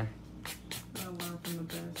moment there. I learned from the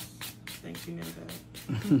best. Thank you, Ned.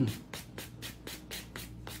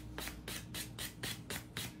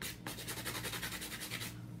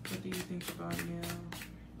 What do you think about nail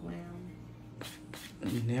glam?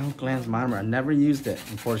 Nail Glam's monomer. I never used it,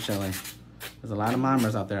 unfortunately. There's a lot of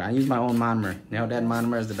monomers out there. I use my own monomer. Nail Dead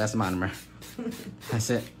monomer is the best monomer. That's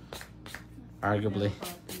it. Arguably.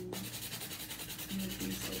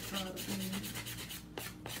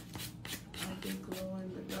 I've been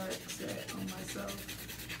glowing the dark set on myself.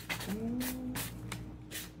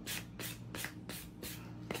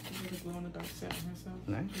 Glow in the dark set on herself.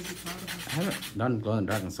 Nice. I haven't done glow in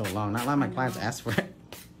the dark in so long. Not a lot of my clients ask for it.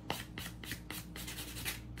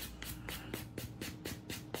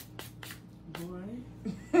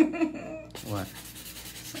 What?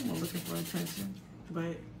 Someone looking for attention,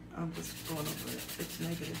 but I'm just going over it. It's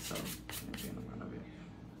negative, so I'm getting around of it.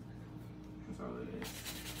 That's all it is.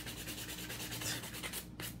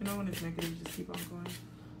 You know, when it's negative, you just keep on going.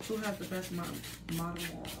 Who has the best model?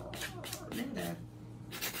 Name that.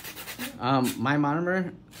 My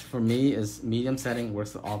monomer for me is medium setting,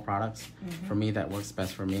 works with all products. For me, that works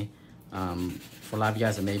best for me. For a lot of you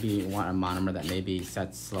guys that maybe want a monomer that maybe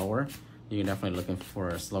sets slower, you're definitely looking for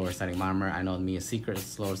a slower setting monomer. I know me, a Secret is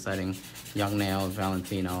slower setting, Young Nail,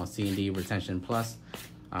 Valentino, C&D, Retention Plus.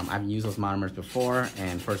 I've used those monomers before,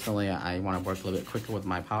 and personally, I want to work a little bit quicker with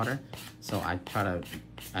my powder. So I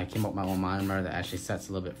came up with my own monomer that actually sets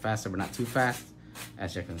a little bit faster, but not too fast.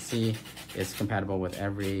 As you can see, it's compatible with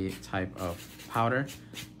every type of powder,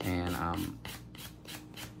 and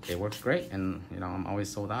it works great. And you know, I'm always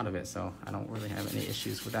sold out of it, so I don't really have any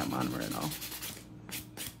issues with that monomer at all.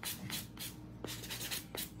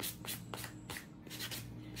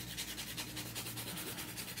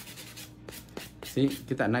 See,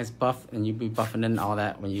 get that nice buff, and you be buffing in all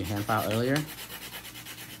that when you hand file earlier.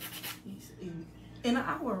 In an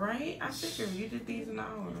hour, right? I figured you did these in an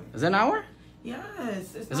hour. Is it an hour?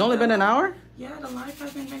 Yes. It's only been an hour? Yeah, the live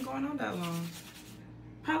hasn't been going on that long.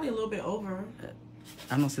 Probably a little bit over.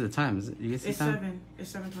 I don't see the time. Is it, you see it's time?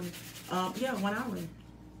 It's 7:20. Yeah, 1 hour.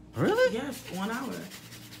 Really? Yes, 1 hour.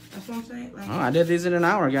 That's what I'm saying. Like, Oh, I did these in an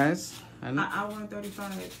hour, guys. an hour and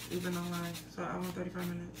 35, even online. So, hour and 35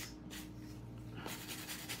 minutes.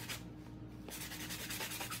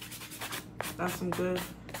 That's some good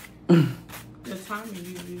timing.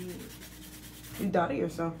 You doubted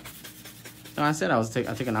yourself. No, I said I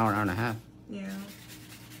take an hour and a half. Yeah.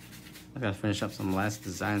 I gotta finish up some last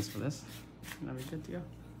designs for this. And I'll be good to go.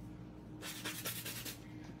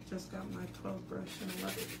 Just got my 12 brush and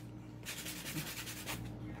 11.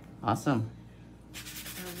 Awesome. I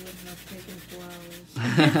would have taken 4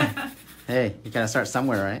 hours. Hey, you gotta start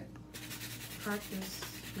somewhere, right? Practice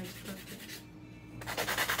makes perfect.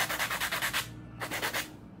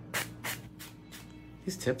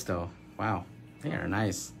 These tips, though, wow, they are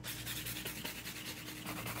nice.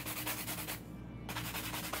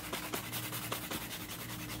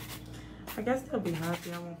 I guess they'll be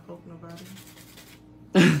happy I won't poke nobody.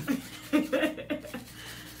 They'll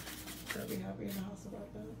be happy in the house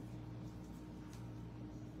about that.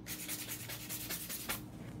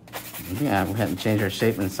 Yeah, we hadn't changed our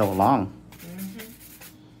shape in so long.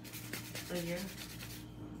 A year.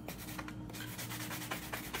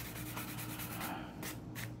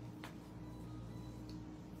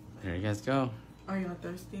 There you guys go. Are y'all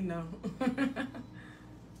thirsty? No. I'm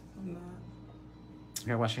not.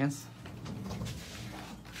 Here, wash your hands.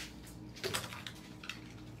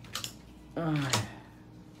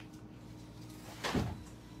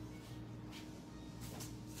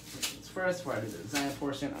 First, before I do the design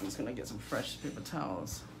portion, I'm just gonna get some fresh paper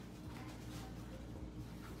towels.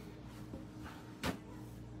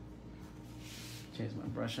 Change my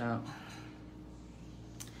brush out.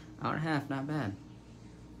 Hour and a half, not bad.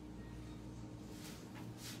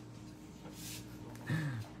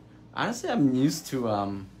 Honestly, I'm used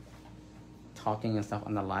to talking and stuff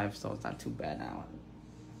on the live, so it's not too bad now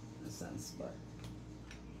in a sense, but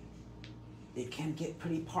it can get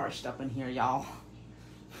pretty parched up in here, y'all.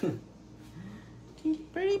 Can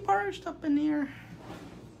get pretty parched up in here.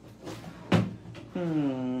 I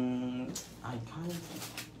kind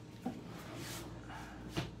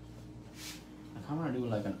of want to do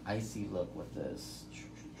like an icy look with this.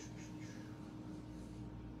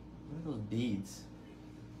 What are those beads?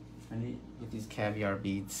 I need to get these caviar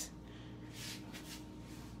beads.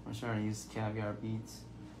 I'm trying to use caviar beads.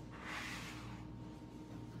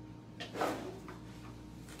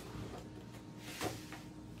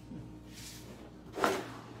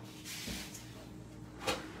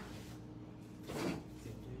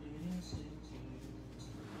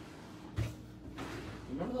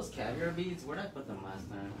 Remember those caviar beads? Where'd I put them last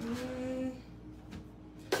time?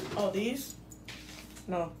 Oh, these?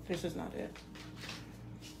 No, this is not it.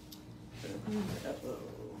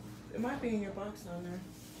 It might be in your box down there.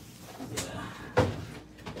 Yeah.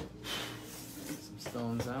 Get some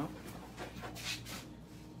stones out.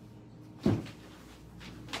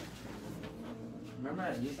 Remember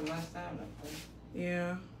I used them last time?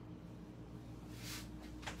 Yeah.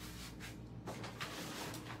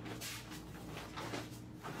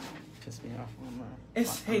 Pissed me off on my...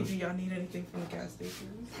 It's, hey, do y'all need anything from the gas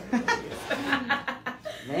station?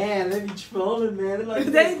 Man, they be trolling, man. They're like,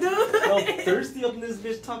 they do? Yo, thirsty up in this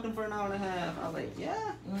bitch talking for an hour and a half. I was like,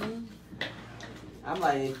 yeah. I'm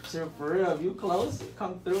like, sure, for real, if you close,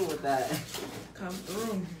 come through with that. Come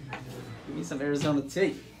through. Give me some Arizona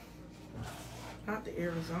tape. Not the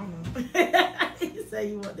Arizona. You say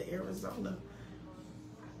you want the Arizona.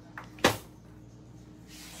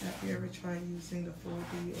 Have you ever tried using the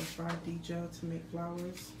 4D or 5D gel to make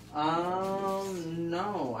flowers?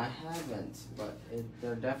 No, I haven't, but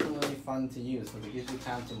they're definitely fun to use because it gives you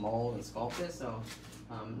time to mold and sculpt it. So,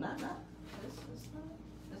 it's not bad.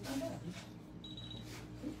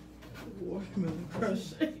 Watermelon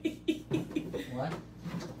crush. What?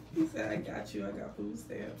 He said, I got you. I got food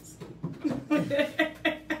stamps.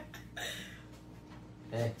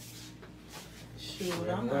 Hey. Shoot,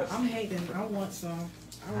 I'm hating. I want some.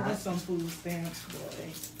 I want some food stamps,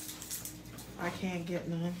 boy. I can't get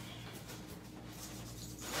none.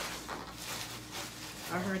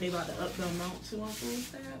 I heard they about to up the amount too on food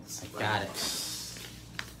stamps. I got it.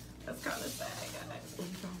 That's kind of sad, guys.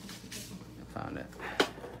 I found it.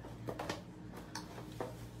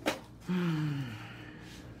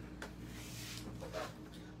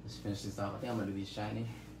 Let's finish this off. I think I'm gonna do these shiny.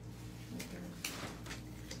 Okay.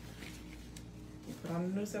 You put on a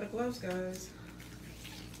new set of gloves, guys.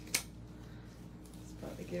 It's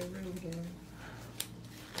about to get real again.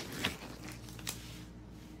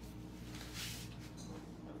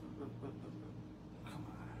 Come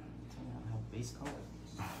on. Tell me how base color.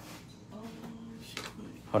 Oh, shit.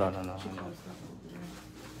 Hold on, no. She closed up over there.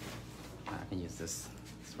 I can use this.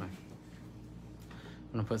 This fine.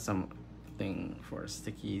 I'm gonna put something for a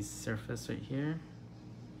sticky surface right here.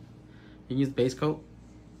 You can use base coat.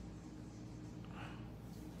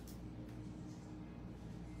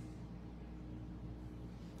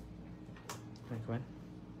 Okay, go ahead.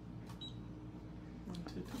 1,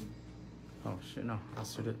 2, 3. Oh shit, no, I'll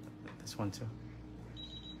suit it. This one too.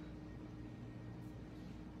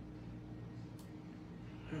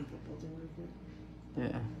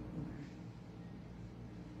 Yeah.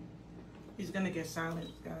 He's gonna get silent,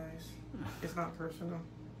 guys. It's not personal.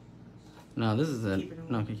 No, this is a Keep it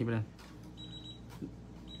in. no. Okay, keep it in.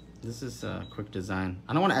 This is a quick design.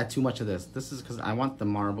 I don't want to add too much of this. This is because I want the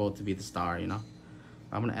marble to be the star, you know.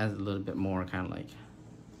 I'm gonna add a little bit more, kind of like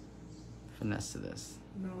finesse to this.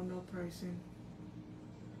 No pricing.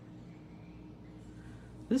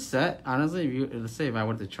 This set, honestly, if you let's say if I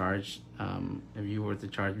were to charge, if you were to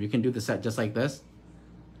charge, you can do the set just like this.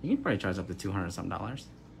 You can probably charge up to $200 some.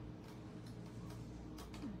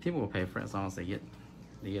 People will pay for it as long as they get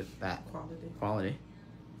that quality.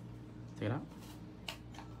 Take it out.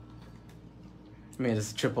 I mean,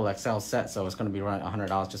 it's a triple XL set, so it's going to be around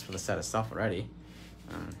 $100 just for the set itself already.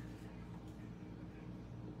 I'm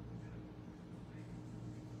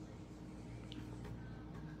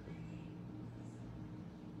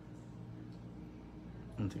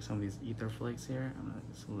gonna take some of these ether flakes here. I'm gonna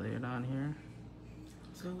just lay it on here.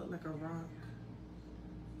 It's gonna look like a rock.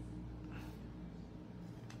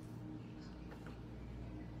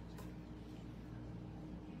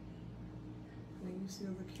 When you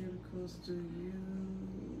seal the cuticles,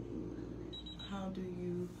 how do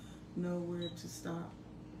you know where to stop?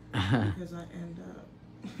 Because I end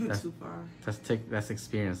up too far. That's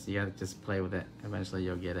experience. You gotta just play with it. Eventually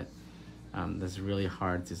you'll get it. That's really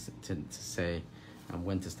hard to say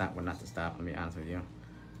when to stop, when not to stop. Let me be honest with you.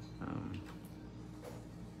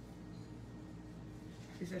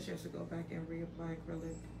 She said she has to go back and reapply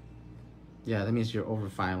acrylic. Yeah, that means you're over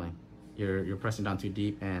filing. You're pressing down too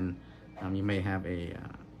deep, and you may have a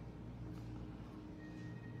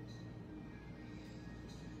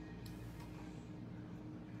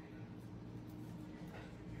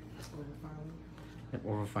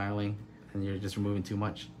over filing, and you're just removing too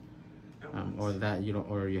much. Or that you don't,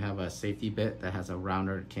 or you have a safety bit that has a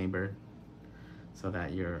rounder camber, so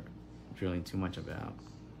that you're drilling too much of it out.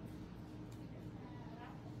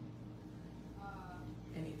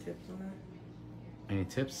 Any tips on that? Any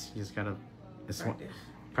tips? You just gotta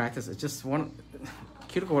Practice. It's just one.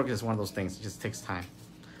 Cuticle work is one of those things. It just takes time.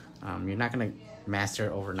 You're not gonna master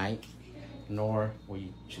it overnight, nor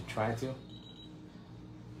we should try to.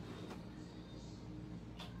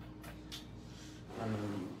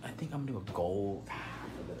 I think I'm gonna do a gold.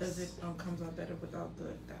 Does it comes out better without the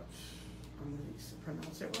that? I'm gonna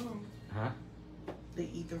pronounce it wrong. Huh? The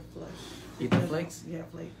ether flush. Ether flakes? Yeah,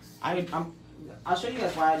 flakes. I'll show you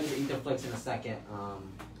guys why I do the ether flakes in a second.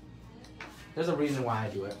 There's a reason why I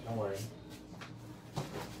do it. Don't worry.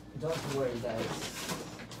 Don't worry, guys.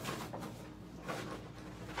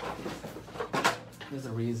 There's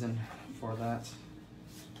a reason for that.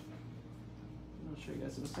 I'll show you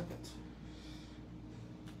guys in a second.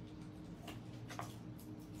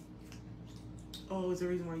 Oh, is the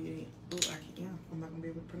reason why you ain't? Oh, yeah, I'm not gonna be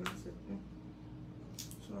able to pronounce it.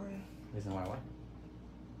 Sorry. Reason why what?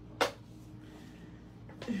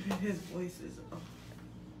 His voice is.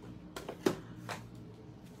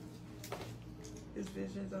 His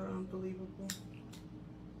visions are unbelievable.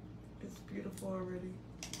 It's beautiful already.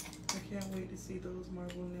 I can't wait to see those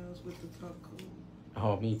marble nails with the top coat.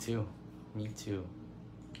 Oh, me too. Me too.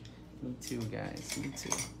 Me too, guys. Me too.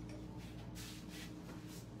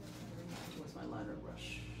 Where's my liner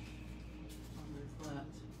brush? Flat.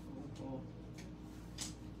 Oval.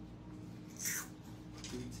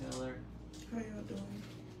 Detailer. How y'all doing?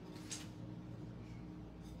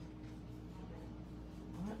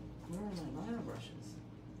 What? Where are my liner brushes?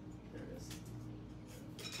 There it is.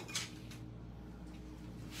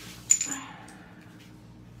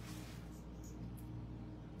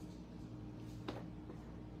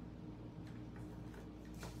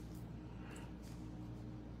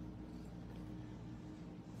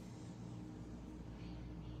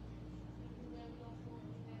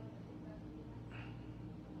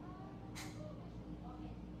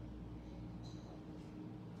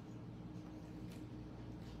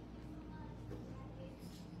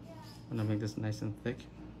 I'm gonna make this nice and thick.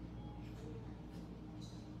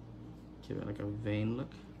 Give it like a vein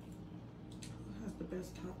look. Who has the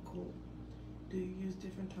best top coat? Do you use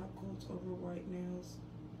different top coats over white nails?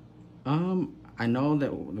 I know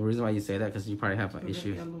that the reason why you say that because you probably have an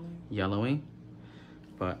issue yellowing,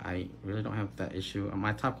 but I really don't have that issue.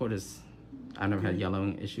 My top coat is I've never had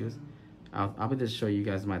yellowing issues. I'll just show you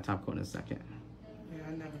guys my top coat in a second. Yeah,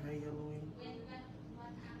 I never had yellowing.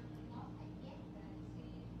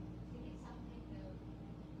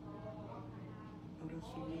 What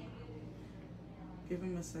else you need? Give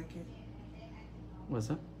him a second. What's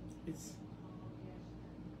up? It's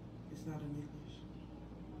not in English.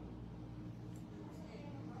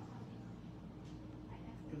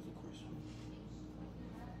 It was a question.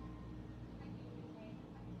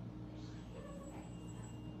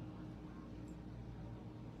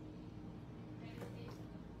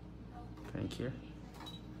 Thank you.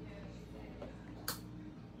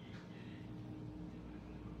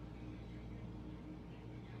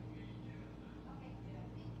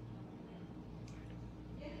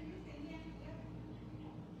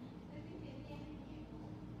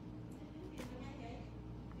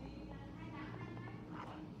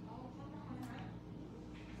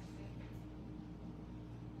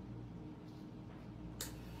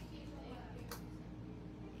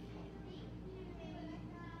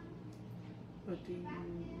 What do you...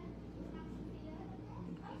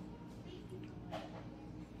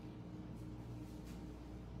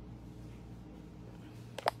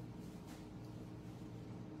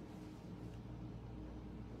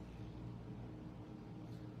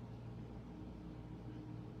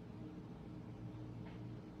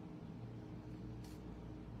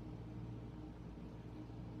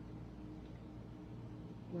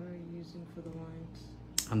 What are you using for the lines?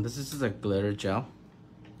 This is just a glitter gel.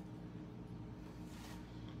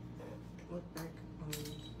 Look back on...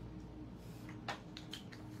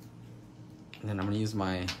 And then I'm gonna use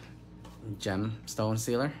my gemstone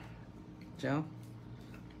sealer gel.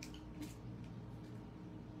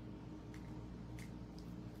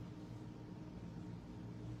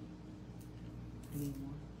 Any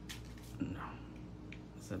more? No,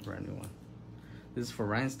 it's a brand new one. This is for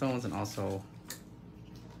rhinestones and also.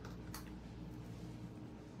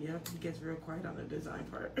 Yeah, he gets real quiet on the design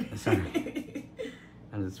part. Sorry.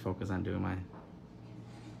 I'm just focused on doing my.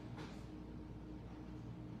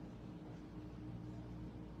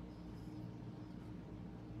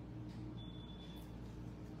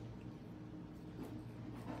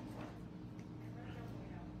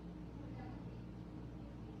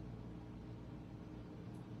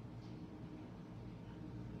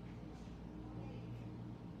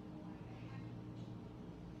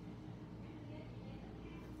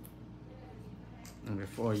 And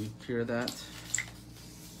before you cure that,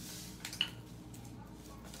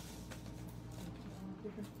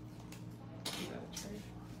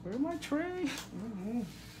 where's my tray?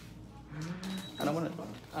 I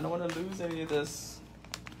don't want to lose any of this.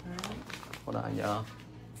 Hold on, y'all.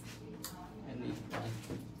 I need my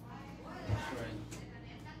tray.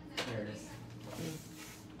 There it is.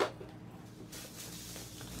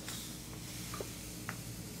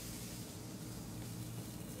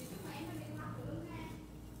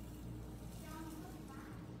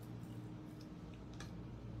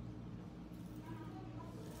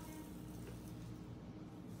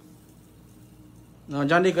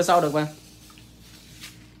 John đi cửa sau được không?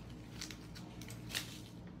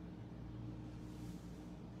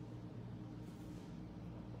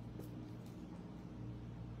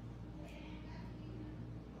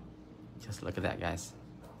 Just look at that, guys.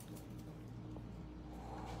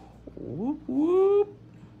 Whoop, whoop.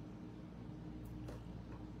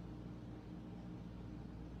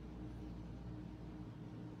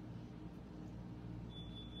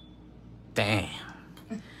 Damn.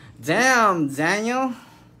 Damn, Daniel.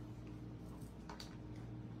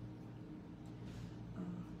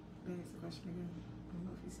 There's the question again. I don't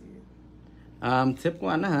know if you see it. Tip của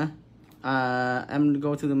anh á hả? Em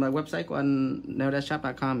go to my website của anh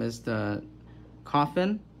naildashop.com is the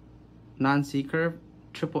coffin non-C curve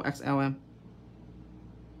triple XLM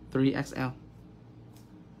 3XL.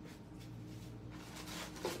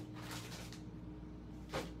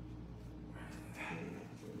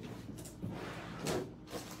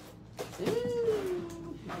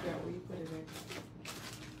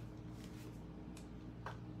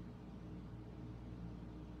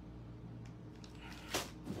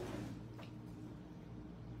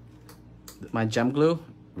 My gem glue,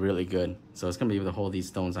 really good. So it's gonna be able to hold these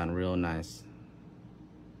stones on real nice.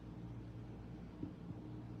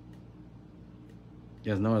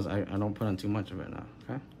 You guys notice I don't put on too much of it now,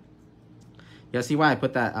 okay? You guys see why I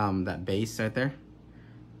put that that base right there?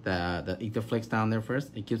 The ether flakes down there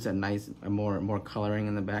first. It gives it nice, more coloring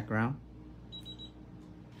in the background.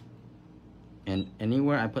 And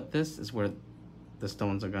anywhere I put this is where the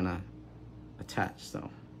stones are gonna attach, so.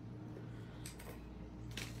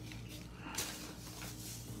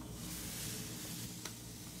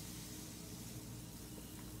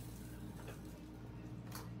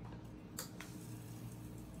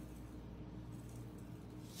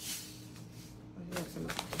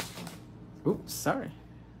 Oops, sorry.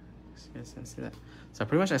 You guys didn't see that. So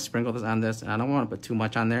pretty much I sprinkled this on this, and I don't want to put too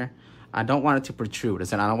much on there. I don't want it to protrude. I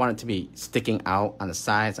don't want it to be sticking out on the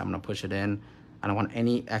sides. I'm gonna push it in. I don't want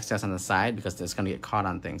any excess on the side because it's gonna get caught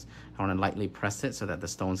on things. I wanna lightly press it so that the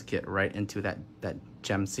stones get right into that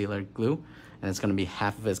gem sealer glue, and it's gonna be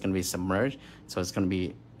half of it's gonna be submerged. So it's gonna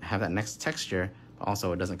be have that next texture, but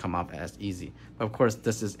also it doesn't come off as easy. But of course,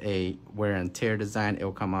 this is a wear and tear design. It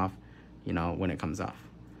will come off, you know, when it comes off.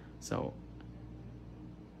 So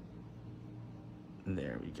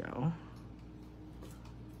there we go.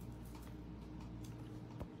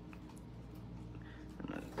 I'm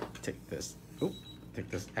gonna take this, take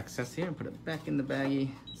this excess here and put it back in the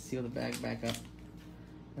baggie, seal the bag back up.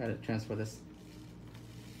 Try to transfer this.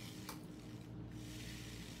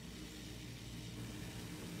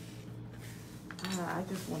 I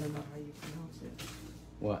just want to know how you pronounce it.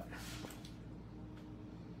 What?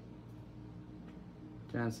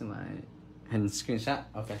 Johnson line and screenshot.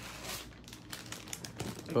 Okay.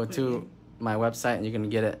 Go to my website and you can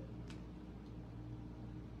get it.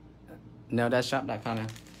 naildashshop.com. Yeah.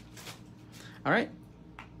 All right.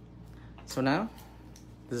 So now,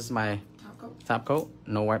 this is my top coat.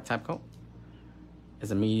 No wipe top coat.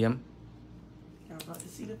 It's a medium. Y'all about to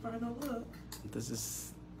see the final look. This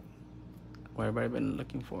is what everybody been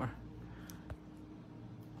looking for.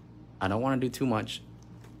 I don't want to do too much.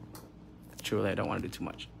 Truly, I don't want to do too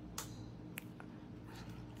much.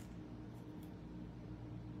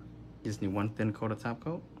 You just need one thin coat of top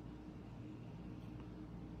coat.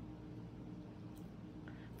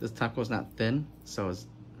 This top coat's not thin, so it's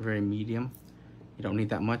very medium. You don't need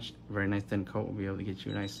that much. Very nice thin coat will be able to get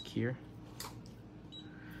you a nice cure.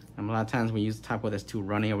 And a lot of times when you use top coat that's too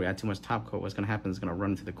runny or we add too much top coat, what's gonna happen is it's gonna run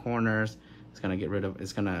into the corners. It's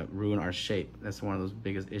gonna ruin our shape. That's one of those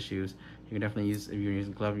biggest issues. You can definitely use, if you're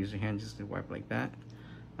using a glove, use your hand just to wipe like that.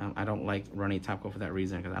 I don't like runny top coat for that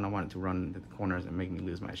reason because I don't want it to run into the corners and make me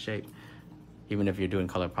lose my shape. Even if you're doing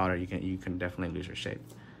color powder, you can definitely lose your shape.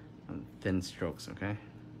 Thin strokes, okay?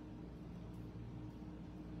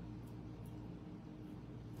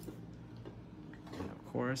 And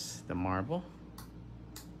of course, the marble.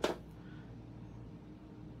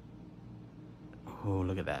 Oh,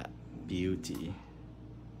 look at that beauty.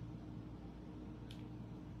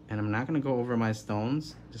 And I'm not gonna go over my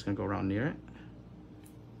stones, just gonna go around near it.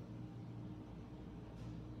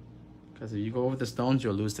 Because if you go over the stones,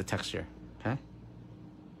 you'll lose the texture, okay?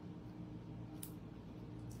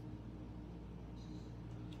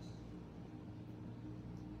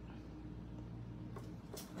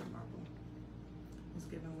 It's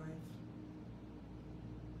giving life.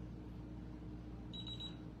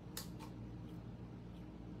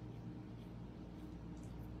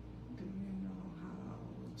 Do you know how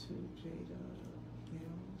to jade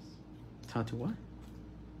nails? How to what?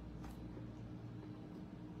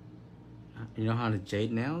 You know how to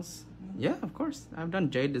jade nails? Mm-hmm. Yeah, of course. I've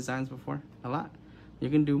done jade designs before, a lot. You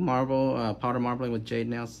can do marble, powder marbling with jade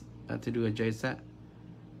nails to do a jade set.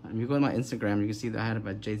 If you go to my Instagram, you can see that I had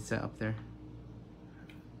a jade set up there.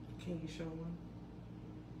 Can you show one?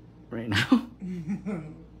 Right now?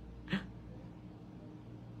 I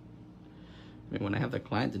mean, when I have the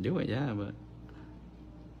client to do it, yeah, but...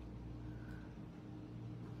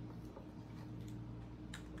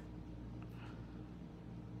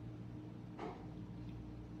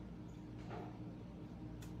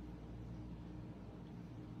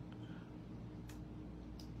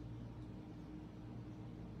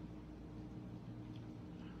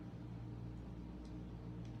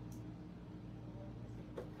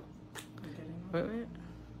 Wait.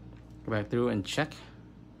 Go back through and check.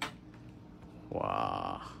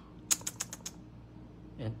 Wow.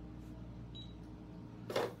 In.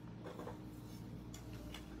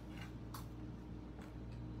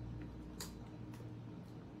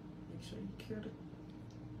 Make sure you cure the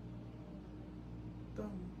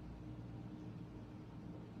thumb.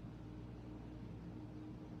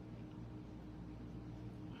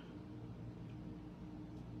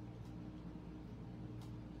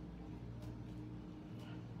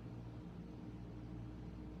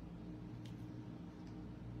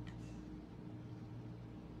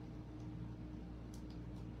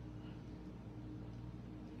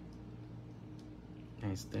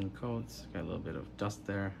 Nice thin coats. Got a little bit of dust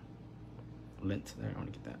there. Lint there. I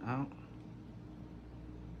want to get that out.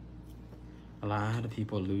 A lot of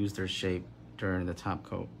people lose their shape during the top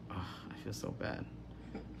coat. Oh, I feel so bad.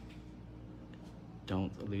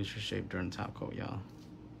 Don't lose your shape during the top coat, y'all.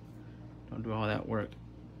 Don't do all that work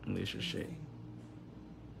and lose your shape.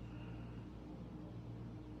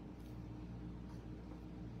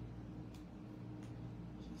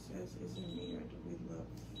 She says, is it me or do we look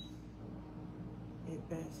it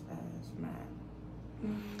best as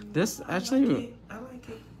matte. This actually, I like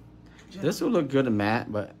it. This will look good in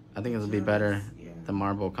matte, but I think it'll be better. Yeah. The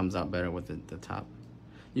marble comes out better with the top.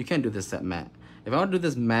 You can do this set matte. If I would do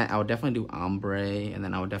this matte, I would definitely do ombre, and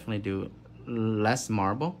then I would definitely do less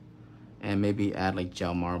marble, and maybe add like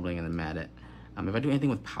gel marbling and then matte it. If I do anything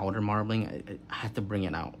with powder marbling, I have to bring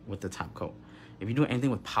it out with the top coat. If you do anything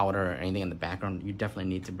with powder or anything in the background, you definitely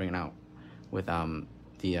need to bring it out with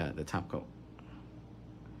the top coat.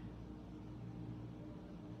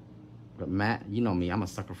 But matte, you know me, I'm a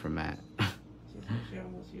sucker for matte. She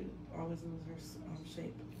always lose her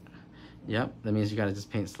shape. Yep, that means you gotta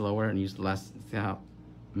just paint slower and use less. See how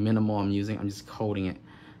minimal I'm using? I'm just coating it.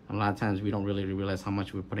 A lot of times we don't really realize how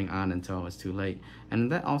much we're putting on until it's too late.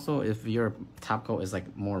 And that also, if your top coat is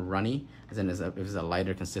like more runny, as in if it's a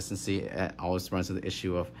lighter consistency, it always runs into the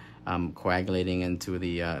issue of coagulating into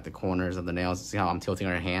the corners of the nails. See how I'm tilting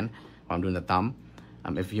our hand while I'm doing the thumb?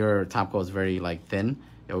 If your top coat is very like thin,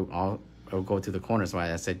 it'll go to the corners. So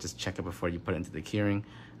I said just check it before you put it into the keyring.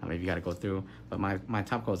 If you gotta go through. But my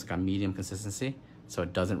top coat is like a medium consistency, so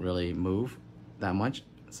it doesn't really move that much.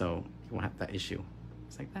 So you won't have that issue.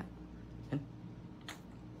 Just like that.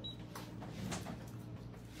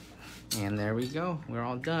 And there we go. We're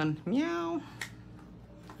all done. Meow.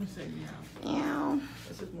 You say meow. Meow.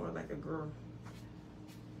 This is more like a girl.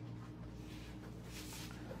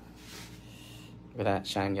 Look at that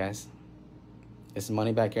shine, guys. It's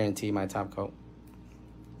money back guarantee, my top coat.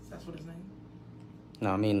 That's what it's named? No,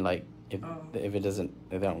 I mean like if it doesn't,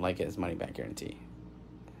 if they don't like it, it's money back guarantee.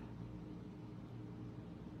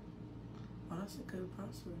 Oh, that's a good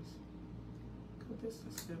process. Good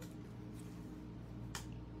business step.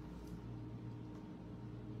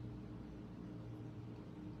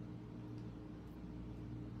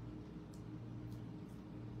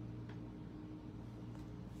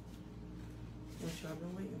 What y'all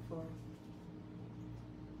been waiting for?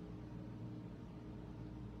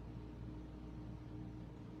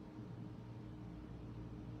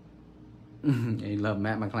 You love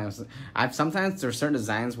matte. My client was, sometimes there's certain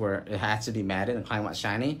designs where it has to be matted and the client wants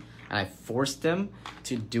shiny, and I force them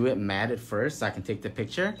to do it matted first so I can take the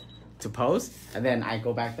picture to pose, and then I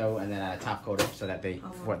go back though and then I top coat it so that they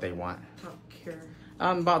what they want. Top cure.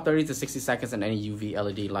 About 30 to 60 seconds in any UV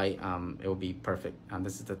LED light, it will be perfect.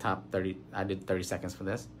 This is the top 30. I did 30 seconds for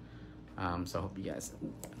this. So I hope you guys,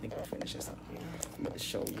 I think we'll finish this up. I'm gonna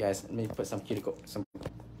show you guys. Let me put some cuticle,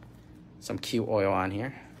 some Q oil on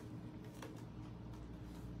here.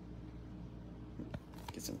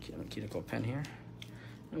 Get some cuticle pen here.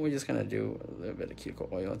 And we're just gonna do a little bit of cuticle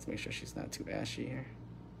oil. Let's make sure she's not too ashy here.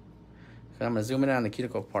 So I'm gonna zoom in on the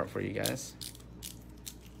cuticle part for you guys.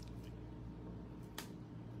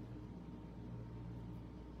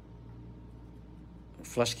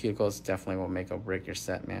 Flush cuticles definitely will make or break your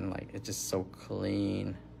set, man. Like, it's just so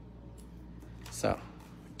clean. So,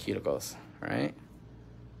 cuticles, right?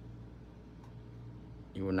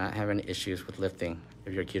 You will not have any issues with lifting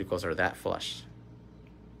if your cuticles are that flush.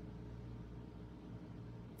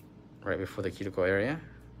 Right before the cuticle area.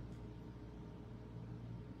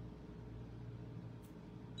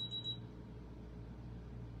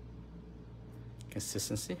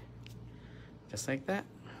 Consistency, just like that.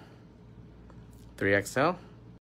 3XL.